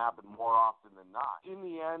that's going to happen more often than not. In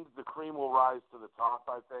the end, the cream will rise to the top,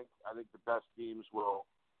 I think. I think the best teams will,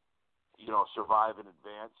 survive and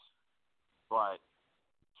advance. But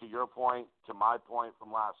to your point, to my point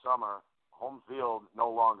from last summer, home field no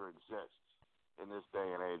longer exists in this day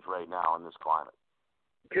and age right now in this climate.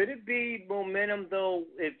 Could it be momentum, though,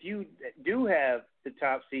 if you do have the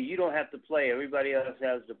top seed, you don't have to play. Everybody else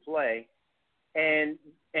has to play. And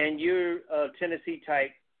you're a Tennessee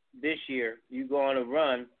type this year. You go on a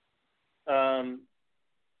run.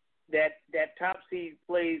 That top seed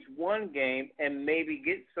plays one game and maybe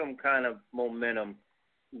gets some kind of momentum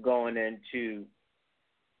going into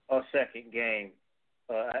a second game.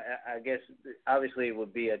 I guess obviously it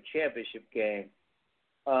would be a championship game.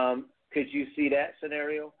 Could you see that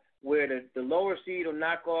scenario where the lower seed will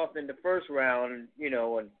knock off in the first round, and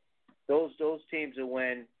those teams will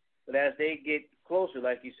win, but as they get closer,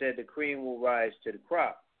 like you said, the cream will rise to the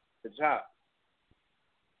top.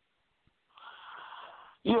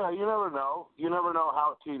 Yeah, you never know. You never know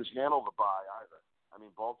how teams handle the bye either. I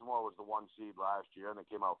mean, Baltimore was the 1 seed last year, and they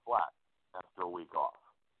came out flat after a week off.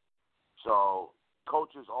 So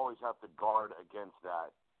coaches always have to guard against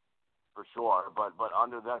that, for sure. But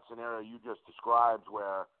under that scenario you just described,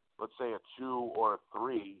 where let's say a 2 or a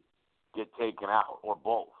 3 get taken out, or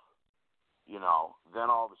both, then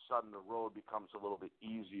all of a sudden the road becomes a little bit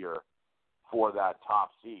easier for that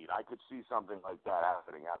top seed. I could see something like that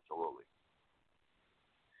happening, absolutely.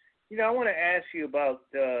 I want to ask you about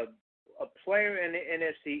a player in the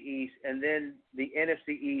NFC East and then the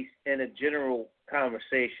NFC East in a general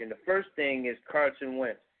conversation. The first thing is Carson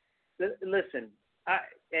Wentz. Listen, I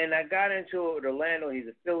got into it with Orlando. He's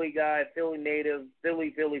a Philly guy, Philly native,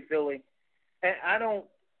 Philly. And I don't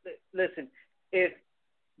 – listen, if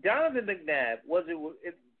Donovan McNabb,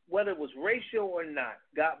 whether it was racial or not,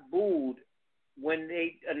 got booed when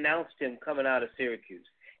they announced him coming out of Syracuse.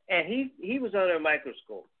 And he was under a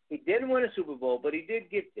microscope. He didn't win a Super Bowl, but he did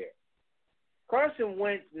get there. Carson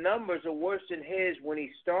Wentz's numbers are worse than his when he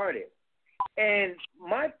started. And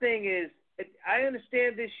my thing is, I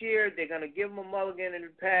understand this year they're going to give him a mulligan in the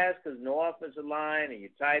past because no offensive line and your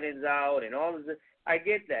tight end's out and all of this. I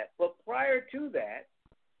get that. But prior to that,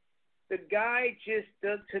 the guy just,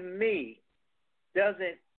 to me,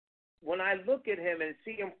 doesn't – when I look at him and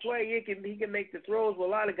see him play, he can make the throws. Well,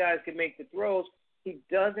 a lot of guys can make the throws. He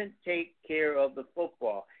doesn't take care of the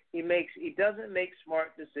football. He doesn't make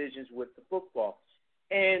smart decisions with the football.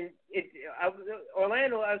 And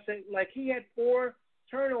Orlando, I was saying, like, he had 4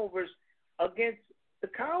 turnovers against the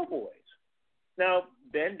Cowboys. Now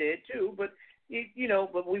Ben did too, but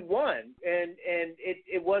but we won, and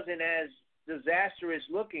it wasn't as disastrous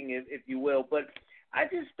looking, if you will. But I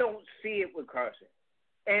just don't see it with Carson.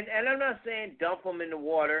 And I'm not saying dump him in the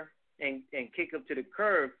water and kick him to the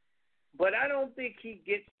curb, but I don't think he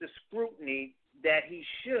gets the scrutiny that he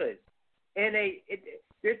should. And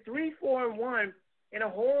they're 3-4-1 in a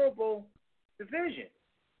horrible division,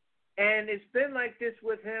 and it's been like this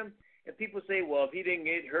with him. And people say, well, if he didn't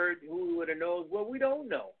get hurt, who would have known? Well, we don't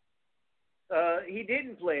know. He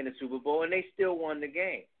didn't play in the Super Bowl, and they still won the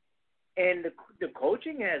game. And the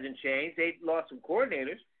coaching hasn't changed. They lost some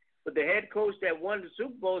coordinators, but the head coach that won the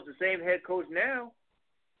Super Bowl is the same head coach now.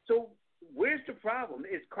 So where's the problem?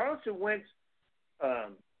 Is Carson Wentz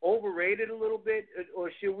overrated a little bit,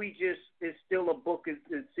 or should we just – it's still a book at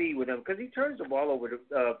sea with him? Because he turns the ball over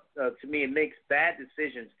to me and makes bad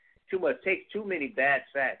decisions too much, takes too many bad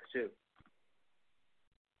sacks too.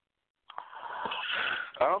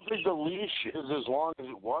 I don't think the leash is as long as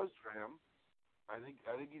it was for him. I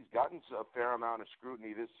think he's gotten a fair amount of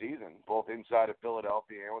scrutiny this season, both inside of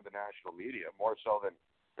Philadelphia and with the national media, more so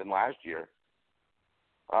than last year.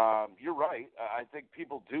 You're right. I think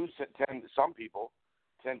some people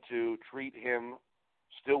tend to treat him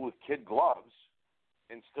still with kid gloves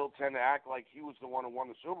and still tend to act like he was the one who won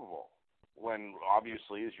the Super Bowl, when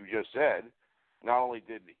obviously, as you just said, not only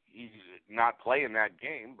did he not play in that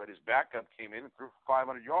game, but his backup came in and threw for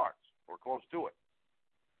 500 yards or close to it.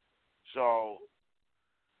 So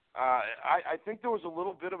I think there was a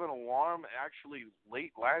little bit of an alarm actually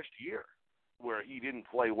late last year where he didn't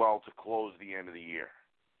play well to close the end of the year.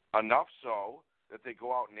 Enough so that they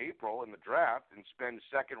go out in April in the draft and spend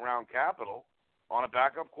second-round capital on a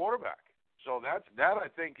backup quarterback. So that I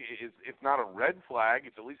think is, if not a red flag,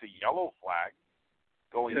 it's at least a yellow flag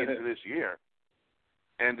going into this year.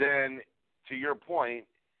 And then, to your point,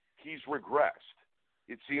 he's regressed.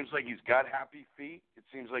 It seems like he's got happy feet. It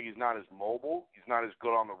seems like he's not as mobile. He's not as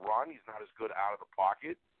good on the run. He's not as good out of the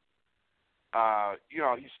pocket.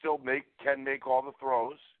 He still can make all the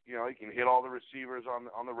throws. He can hit all the receivers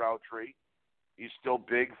on the route tree. He's still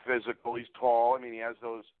big, physical. He's tall. I mean, he has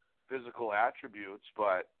those physical attributes.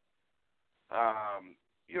 But,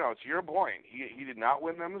 to your point, he did not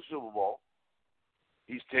win them the Super Bowl.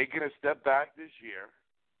 He's taken a step back this year.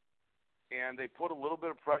 And they put a little bit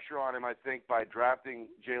of pressure on him, I think, by drafting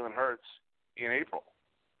Jalen Hurts in April.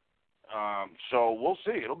 So we'll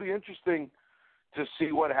see. It'll be interesting to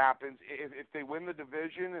see what happens. If they win the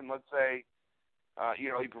division and let's say,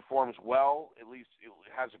 he performs well, at least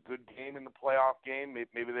has a good game in the playoff game.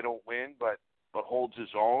 Maybe they don't win, but holds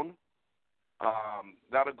his own.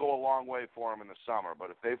 That'll go a long way for him in the summer.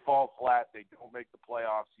 But if they fall flat, they don't make the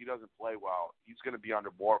playoffs, he doesn't play well, he's going to be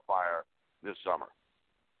under more fire this summer.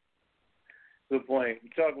 Good point.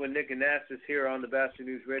 We're talking with Nick Anastas here on the Batchelor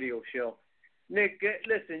News Radio Show. Nick,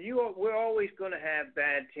 listen, we're always going to have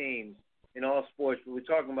bad teams in all sports, but we're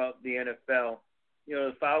talking about the NFL.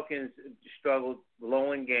 The Falcons struggled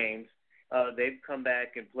low in games. They've come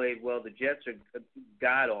back and played well. The Jets are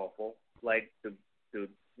god-awful. Like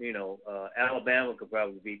Alabama could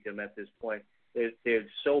probably beat them at this point. They're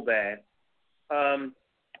so bad.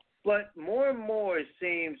 But more and more, it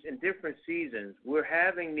seems, in different seasons, we're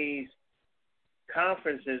having these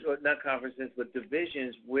conferences, or not conferences, but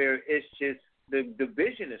divisions where it's just the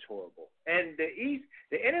division is horrible. And the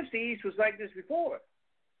NFC East was like this before.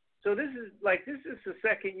 So this is the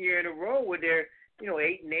second year in a row where they're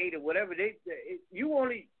 8-8 or whatever.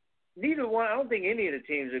 Neither one. I don't think any of the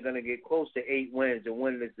teams are going to get close to 8 wins and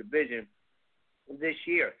win this division this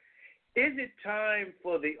year. Is it time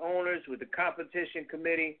for the owners with the competition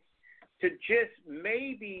committee to just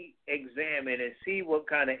maybe examine and see what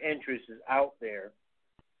kind of interest is out there,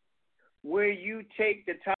 where you take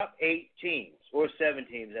the top 8 teams or 7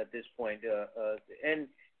 teams at this point, and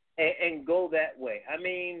go that way? I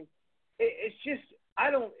mean,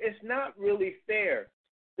 it's not really fair.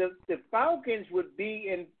 The Falcons would be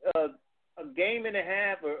in a game and a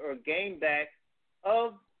half or game back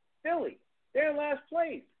of Philly. They're in last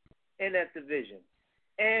place in that division.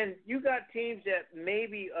 And you got teams that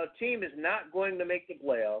maybe a team is not going to make the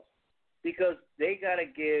playoffs because they got to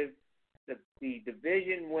give the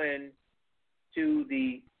division win to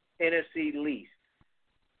the NFC least.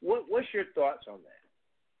 What's your thoughts on that?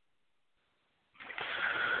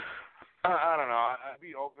 I don't know. I'd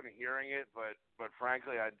be open to hearing it, but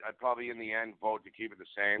frankly, I'd probably in the end vote to keep it the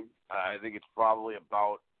same. I think it's probably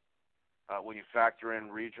about when you factor in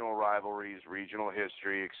regional rivalries, regional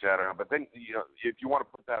history, et cetera. But then, if you want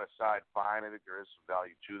to put that aside, fine. I think there is some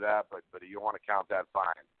value to that, but you don't want to count that,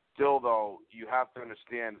 fine. Still, though, you have to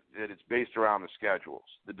understand that it's based around the schedules.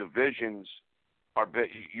 The divisions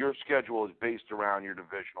your schedule is based around your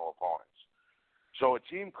divisional opponents. So a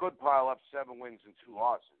team could pile up 7 wins and 2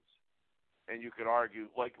 losses, and you could argue,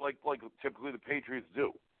 like typically the Patriots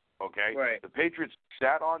do, okay? Right. The Patriots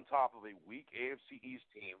sat on top of a weak AFC East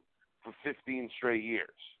team for 15 straight years.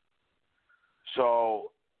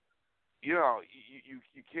 So, you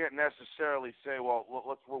can't necessarily say, well,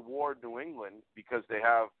 let's reward New England because they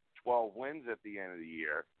have 12 wins at the end of the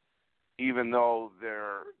year, even though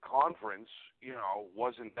their conference,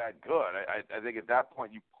 wasn't that good. I think at that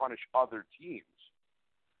point you punish other teams.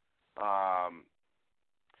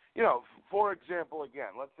 For example,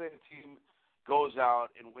 again, let's say a team goes out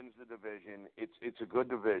and wins the division. It's a good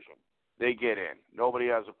division. They get in. Nobody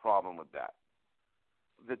has a problem with that.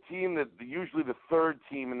 The team usually the third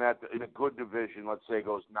team in a good division, let's say,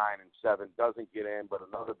 goes 9-7, doesn't get in, but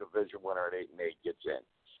another division winner at 8-8 gets in.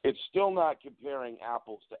 It's still not comparing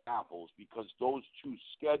apples to apples because those two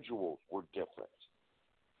schedules were different.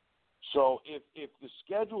 So if the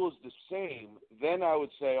schedule is the same, then I would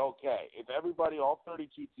say, okay, if all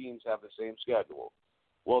 32 teams have the same schedule,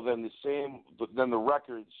 well, then the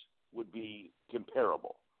records would be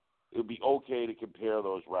comparable. It would be okay to compare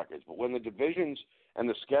those records. But when the divisions and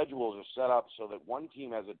the schedules are set up so that one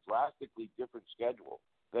team has a drastically different schedule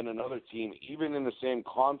than another team, even in the same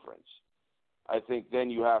conference, I think then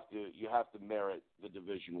you have to merit the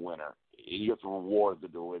division winner. You have to reward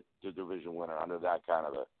the division winner under that kind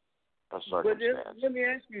of a circumstance. But let me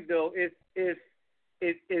ask you though, if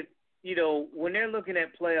when they're looking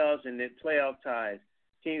at playoffs and the playoff ties,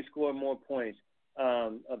 teams score more points,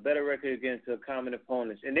 a better record against common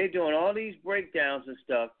opponents, and they're doing all these breakdowns and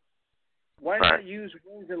stuff. Why not use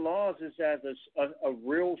wins and losses as a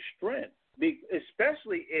real strength?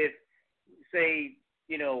 Especially if, say,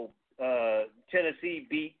 Tennessee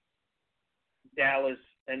beat Dallas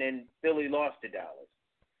and then Philly lost to Dallas,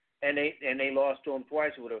 and they lost to them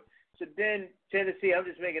twice or whatever. So then Tennessee, I'm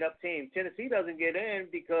just making up team. Tennessee doesn't get in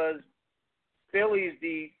because Philly's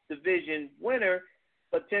the division winner,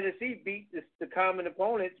 but Tennessee beat the common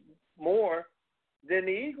opponents more than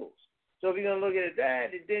the Eagles. So if you're gonna look at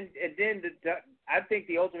that, I think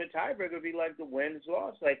the ultimate tiebreaker would be like the wins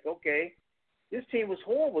loss. Like, okay, this team was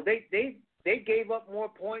horrible. They gave up more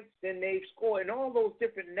points than they've scored, and all those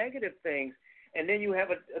different negative things. And then you have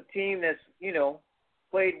a team that's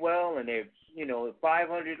played well, and they're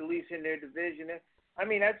 500 at least in their division. I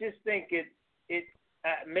mean, I just think it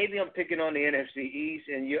maybe I'm picking on the NFC East,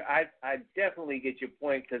 and I definitely get your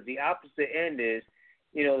point because the opposite end is,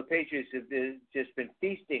 the Patriots have just been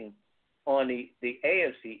feasting on the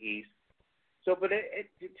AFC East. So, but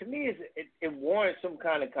to me, it warrants some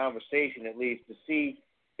kind of conversation at least to see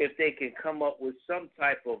if they can come up with some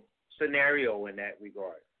type of scenario in that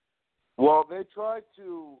regard. Well, they tried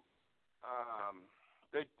to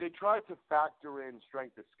they tried to factor in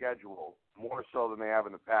strength of schedule more so than they have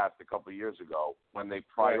in the past a couple of years ago when they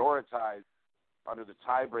prioritized under the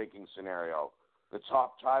tie-breaking scenario. The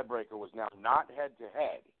top tiebreaker was now not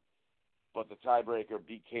head-to-head, but the tiebreaker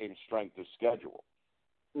became strength of schedule,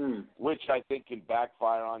 which I think can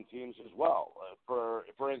backfire on teams as well. For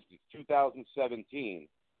instance, 2017,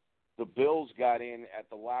 the Bills got in at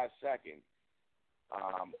the last second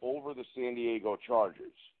over the San Diego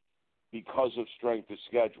Chargers because of strength of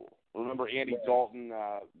schedule. Remember Andy Dalton,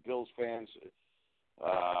 Bills fans,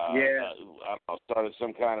 started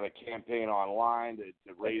some kind of a campaign online to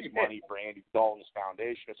raise money for Andy Dalton's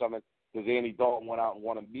foundation or something because Andy Dalton went out and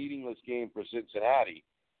won a meaningless game for Cincinnati,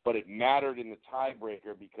 but it mattered in the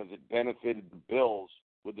tiebreaker because it benefited the Bills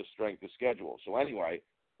with the strength of schedule. So anyway,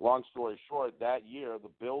 long story short, that year the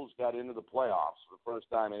Bills got into the playoffs for the first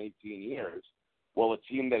time in 18 years. Well, a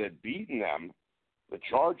team that had beaten them, the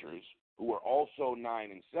Chargers, who were also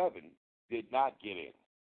 9-7, did not get in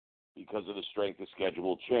because of the strength of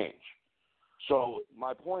schedule change. So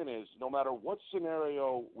my point is, no matter what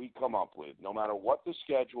scenario we come up with, no matter what the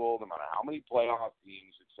schedule, no matter how many playoff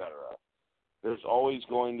teams, etc., there's always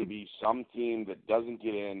going to be some team that doesn't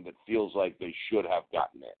get in that feels like they should have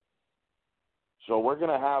gotten in. So we're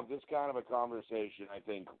going to have this kind of a conversation, I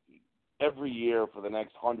think, every year for the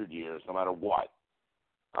next 100 years, no matter what.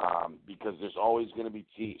 Because there's always going to be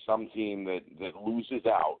some team that loses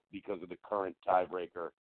out because of the current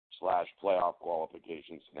tiebreaker/playoff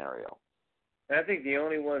qualification scenario. And I think the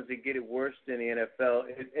only ones that get it worse than the NFL,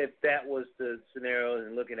 if that was the scenario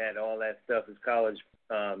and looking at all that stuff, is college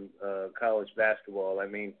basketball. I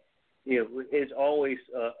mean, it's always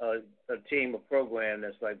a team, a program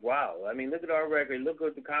that's like, wow. I mean, look at our record. Look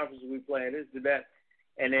at the conferences we play in, this to that.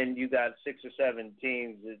 And then you got 6 or 7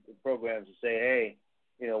 teams, programs that say, hey,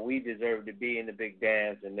 we deserve to be in the big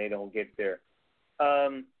dance, and they don't get there.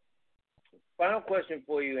 Final question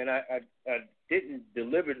for you, and I didn't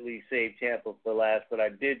deliberately save Tampa for last, but I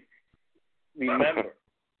did remember.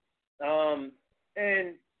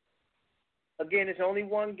 And, again, it's only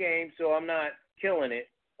one game, so I'm not killing it.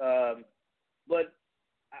 But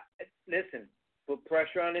listen, put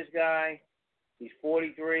pressure on this guy. He's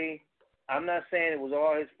 43. I'm not saying it was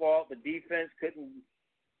all his fault. The defense couldn't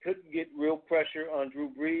get real pressure on Drew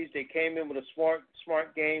Brees. They came in with a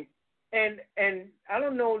smart game. And I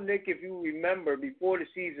don't know, Nick, if you remember before the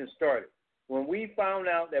season started, when we found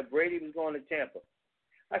out that Brady was going to Tampa,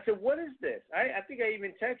 I said, what is this? I think I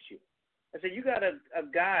even text you. I said, you got a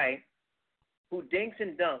guy who dinks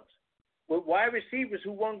and dunks with wide receivers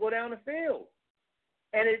who won't go down the field.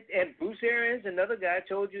 And Bruce Arians, another guy,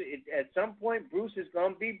 told you at some point Bruce is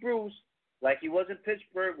going to be Bruce, like he was in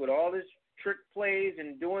Pittsburgh with all his trick plays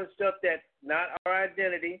and doing stuff that's not our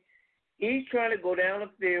identity. He's trying to go down the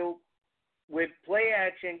field with play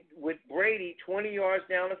action with Brady 20 yards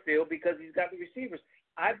down the field because he's got the receivers.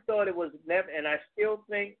 I thought it was never, and I still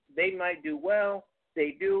think they might do well.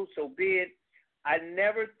 They do, so be it. I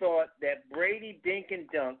never thought that Brady dink and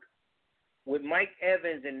dunk with Mike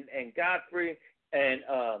Evans and Godfrey and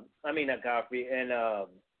not Godfrey and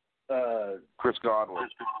Chris Godwin.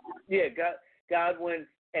 Yeah, Godwin,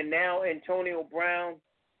 and now Antonio Brown,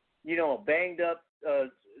 banged up,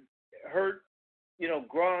 hurt,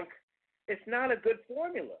 Gronk. It's not a good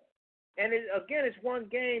formula. And it's one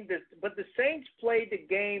game, but the Saints played the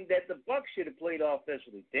game that the Bucs should have played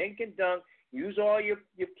offensively. Dink and dunk, use all your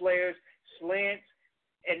players, slants,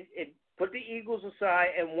 and put the Eagles aside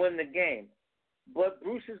and win the game. But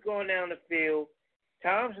Bruce is going down the field.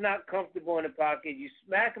 Tom's not comfortable in the pocket. You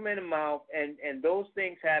smack him in the mouth, and those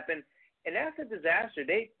things happen. And that's a disaster.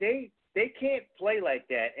 They can't play like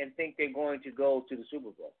that and think they're going to go to the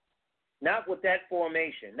Super Bowl. Not with that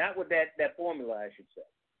formation. Not with that formula, I should say.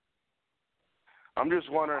 I'm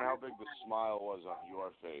just wondering how big the smile was on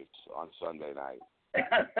your face on Sunday night.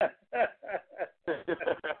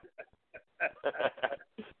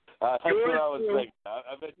 That's what I was thinking.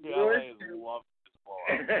 I bet you LA is loving this ball.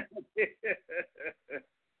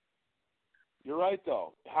 You're right,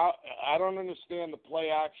 though. I don't understand the play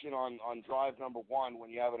action on drive number 1 when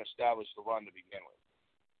you haven't established the run to begin with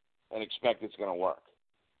and expect it's going to work.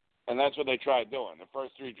 And that's what they tried doing. The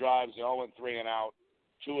first 3 drives, they all went 3 and out.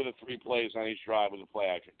 2 of the 3 plays on each drive was a play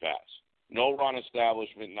action pass. No run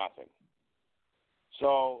establishment, nothing.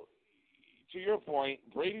 So, to your point,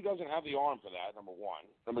 Brady doesn't have the arm for that, number 1.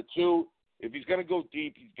 Number 2, if he's going to go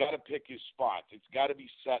deep, he's got to pick his spots. It's got to be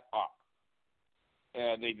set up.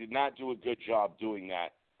 And they did not do a good job doing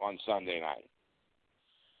that on Sunday night.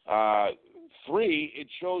 3, it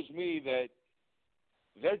shows me that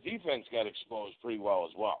their defense got exposed pretty well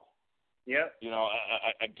as well. Yeah.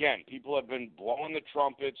 Again, people have been blowing the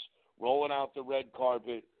trumpets, rolling out the red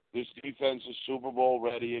carpet. This defense is Super Bowl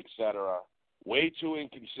ready, etc. Way too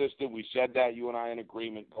inconsistent. We said that, you and I in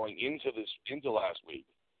agreement going into last week.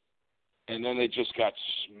 And then they just got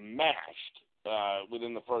smashed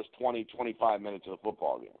within the first 20, 25 minutes of the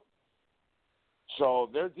football game. So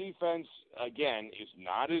their defense, again, is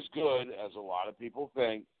not as good as a lot of people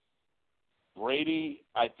think. Brady,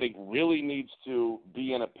 I think, really needs to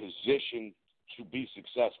be in a position to be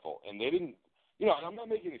successful. And they didn't, and I'm not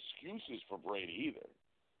making excuses for Brady either.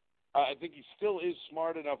 I think he still is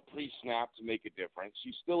smart enough pre-snap to make a difference.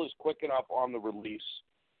 He still is quick enough on the release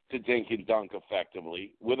to dink and dunk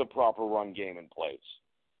effectively with a proper run game in place.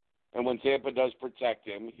 And when Tampa does protect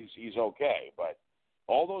him, he's okay. But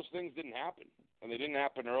all those things didn't happen. And they didn't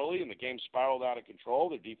happen early, and the game spiraled out of control.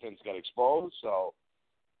 Their defense got exposed, so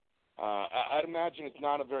I'd imagine it's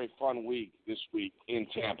not a very fun week this week in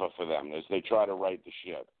Tampa for them as they try to right the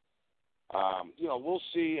ship. We'll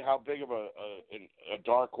see how big of a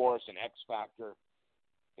dark horse, an X factor,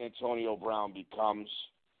 Antonio Brown becomes.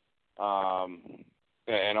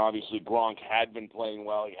 And obviously Gronk had been playing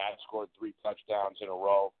well. He had scored 3 touchdowns in a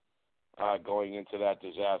row going into that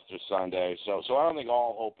disaster Sunday. So I don't think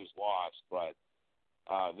all hope is lost, but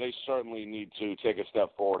they certainly need to take a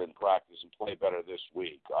step forward in practice and play better this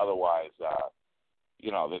week. Otherwise,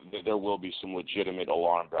 there will be some legitimate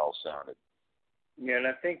alarm bells sounded. Yeah, and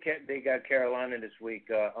I think they got Carolina this week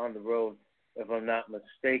on the road, if I'm not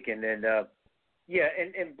mistaken. And,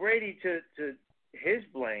 and Brady, to his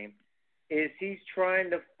blame, is he's trying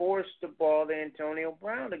to force the ball to Antonio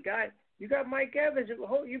Brown. The guy, you got Mike Evans.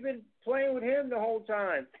 You've been playing with him the whole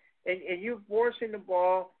time. and you're forcing the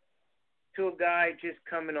ball to a guy just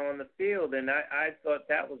coming on the field, and I thought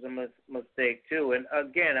that was a mistake too. And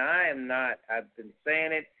again, I've been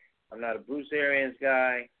saying it, I'm not a Bruce Arians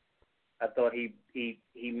guy. I thought he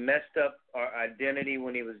messed up our identity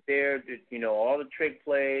when he was there. All the trick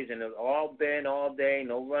plays and it was all Ben all day,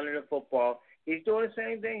 no running the football. He's doing the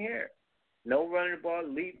same thing here. No running the ball.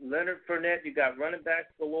 Leonard Fournette, you got running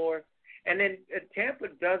backs galore. And then Tampa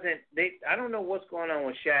doesn't. I don't know what's going on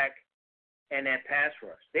with Shaq and that pass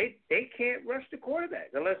rush. They can't rush the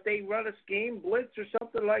quarterback unless they run a scheme blitz or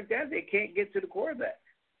something like that. They can't get to the quarterback.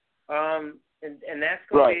 And that's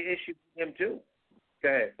going to be an issue for him too. Go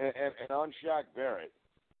ahead. And on Shaq Barrett,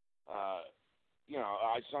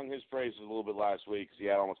 I sung his praises a little bit last week because he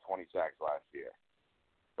had almost 20 sacks last year.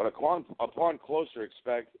 But upon closer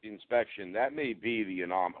inspection, that may be the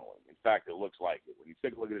anomaly. In fact, it looks like it. When you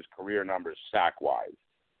take a look at his career numbers sack-wise,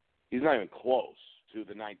 he's not even close to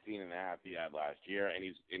the 19 and a half he had last year, and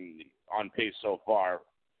he's on pace so far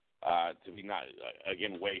to be not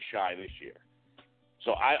again way shy this year.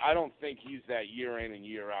 So I don't think he's that year in and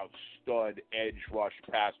year out stud edge rush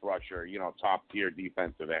pass rusher, top tier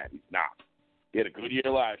defensive end. He's not. He had a good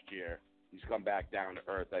year last year. He's come back down to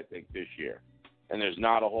earth, I think, this year. And there's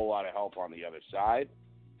not a whole lot of help on the other side.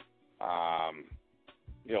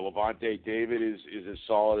 Levante David is as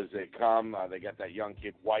solid as they come. They got that young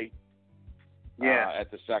kid White. At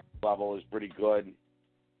the second level is pretty good.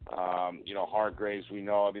 Hargraves, we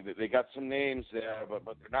know. I mean, they got some names there, but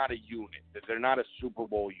they're not a unit. They're not a Super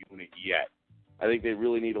Bowl unit yet. I think they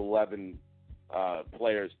really need 11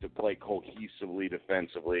 players to play cohesively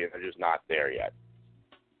defensively, and they're just not there yet.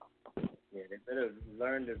 Yeah, they better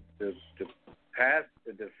learn to pass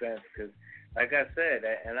the defense because, like I said,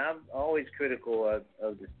 and I'm always critical of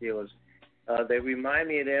the Steelers, they remind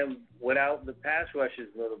me of them without the pass rushes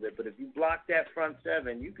a little bit. But if you block that front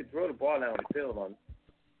seven, you could throw the ball down the field on.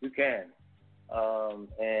 You can.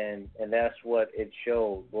 And that's what it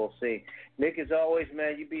showed. We'll see. Nick, as always,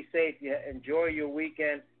 man, you be safe. You enjoy your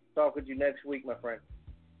weekend. Talk with you next week, my friend.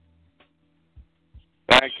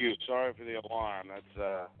 Thank you. Sorry for the alarm.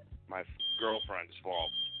 That's my girlfriend's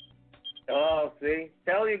fault. Oh, see?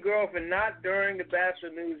 Tell your girlfriend not during the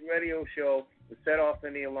Batchelor News radio show to set off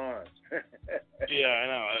any alarms. Yeah, I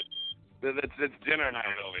know. It's dinner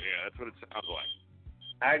night over here. That's what it sounds like.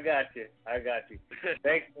 I got you.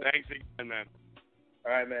 Thanks. Thanks again, man.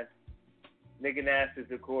 All right, man. Nick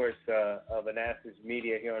Anastas, of course, of Anastas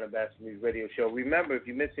Media here on the Batchelor News Radio Show. Remember, if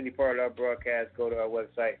you missed any part of our broadcast, go to our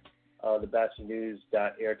website,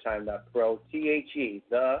 thebatchelornews.airtime.pro. THE,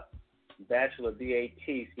 the Batchelor,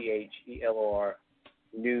 BATCHELOR,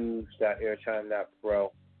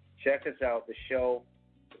 news.airtime.pro. Check us out. The show,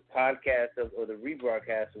 the podcast, or the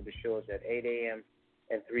rebroadcast of the show is at 8 a.m.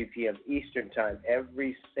 and 3 p.m. Eastern Time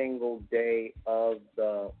every single day of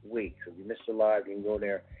the week. So if you missed a live, you can go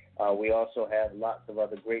there. We also have lots of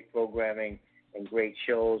other great programming and great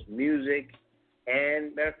shows, music,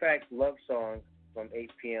 and, matter of fact, love songs from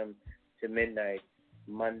 8 p.m. to midnight,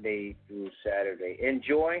 Monday through Saturday.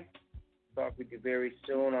 Enjoy. Talk with you very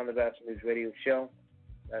soon on the Batchelor News Radio Show,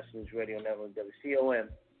 Batchelor News Radio Network, WCOM,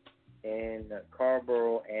 in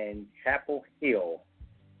Carrboro and Chapel Hill,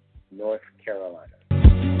 North Carolina.